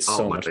 absolutely. It's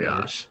so much better.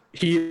 Gosh.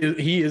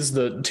 He is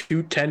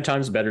 10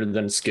 times better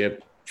than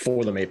Skip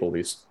for the Maple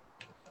Leafs.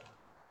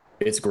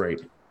 It's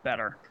great.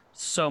 Better.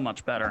 So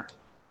much better.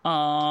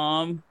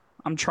 I'm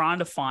trying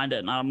to find it,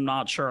 and I'm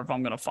not sure if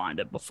I'm going to find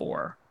it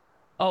before.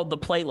 Oh, the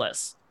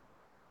playlist.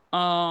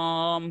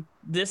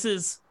 This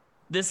is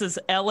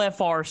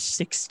LFR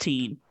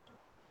 16.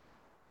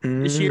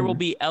 This year will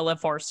be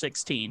LFR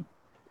 16.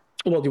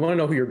 Well, do you want to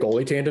know who your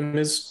goalie tandem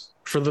is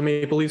for the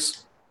Maple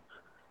Leafs?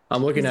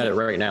 I'm looking at it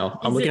right now.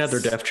 I'm looking at their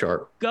depth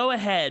chart. Go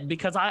ahead,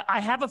 because I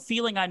have a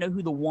feeling I know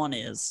who the one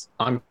is.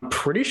 I'm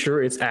pretty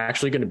sure it's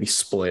actually going to be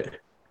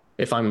split,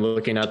 if I'm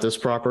looking at this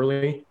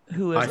properly.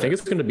 Who is it? I think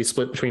it's going to be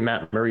split between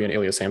Matt Murray and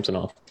Ilya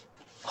Samsonov.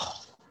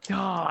 Oh,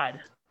 God.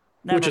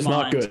 Which is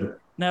not good.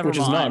 Which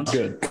is not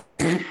good.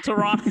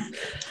 Toronto.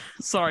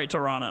 Sorry,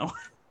 Toronto.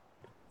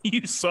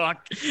 You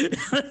suck.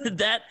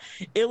 That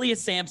Ilya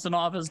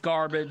Samsonov is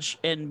garbage,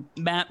 and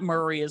Matt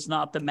Murray is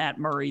not the Matt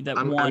Murray that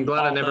won. I'm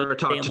glad I never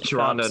talked Stanley to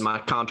Toronto Cups. in my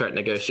contract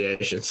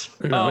negotiations.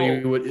 No,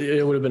 it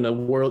would have been a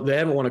world. They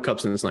haven't won a cup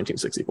since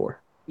 1964.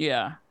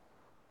 Yeah.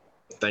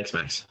 Thanks,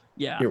 Max.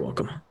 Yeah. You're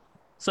welcome.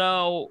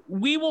 So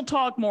we will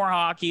talk more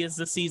hockey as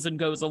the season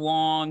goes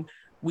along.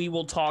 We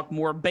will talk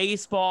more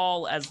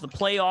baseball as the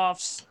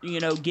playoffs,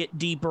 get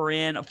deeper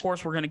in. Of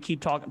course, we're going to keep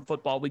talking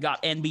football. We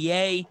got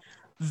NBA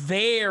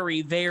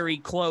very, very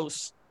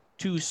close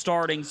to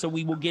starting, so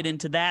we will get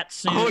into that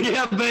soon. Oh,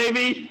 yeah,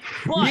 baby.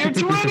 Year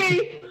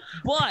 20.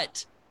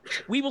 But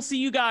we will see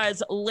you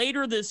guys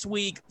later this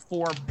week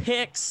for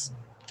picks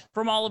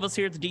From all of us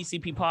here at the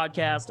DCP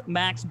podcast,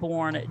 Max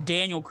Bourne,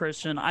 Daniel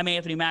Christian, I'm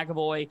Anthony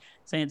McAvoy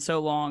saying so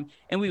long,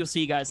 and we will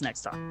see you guys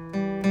next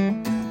time.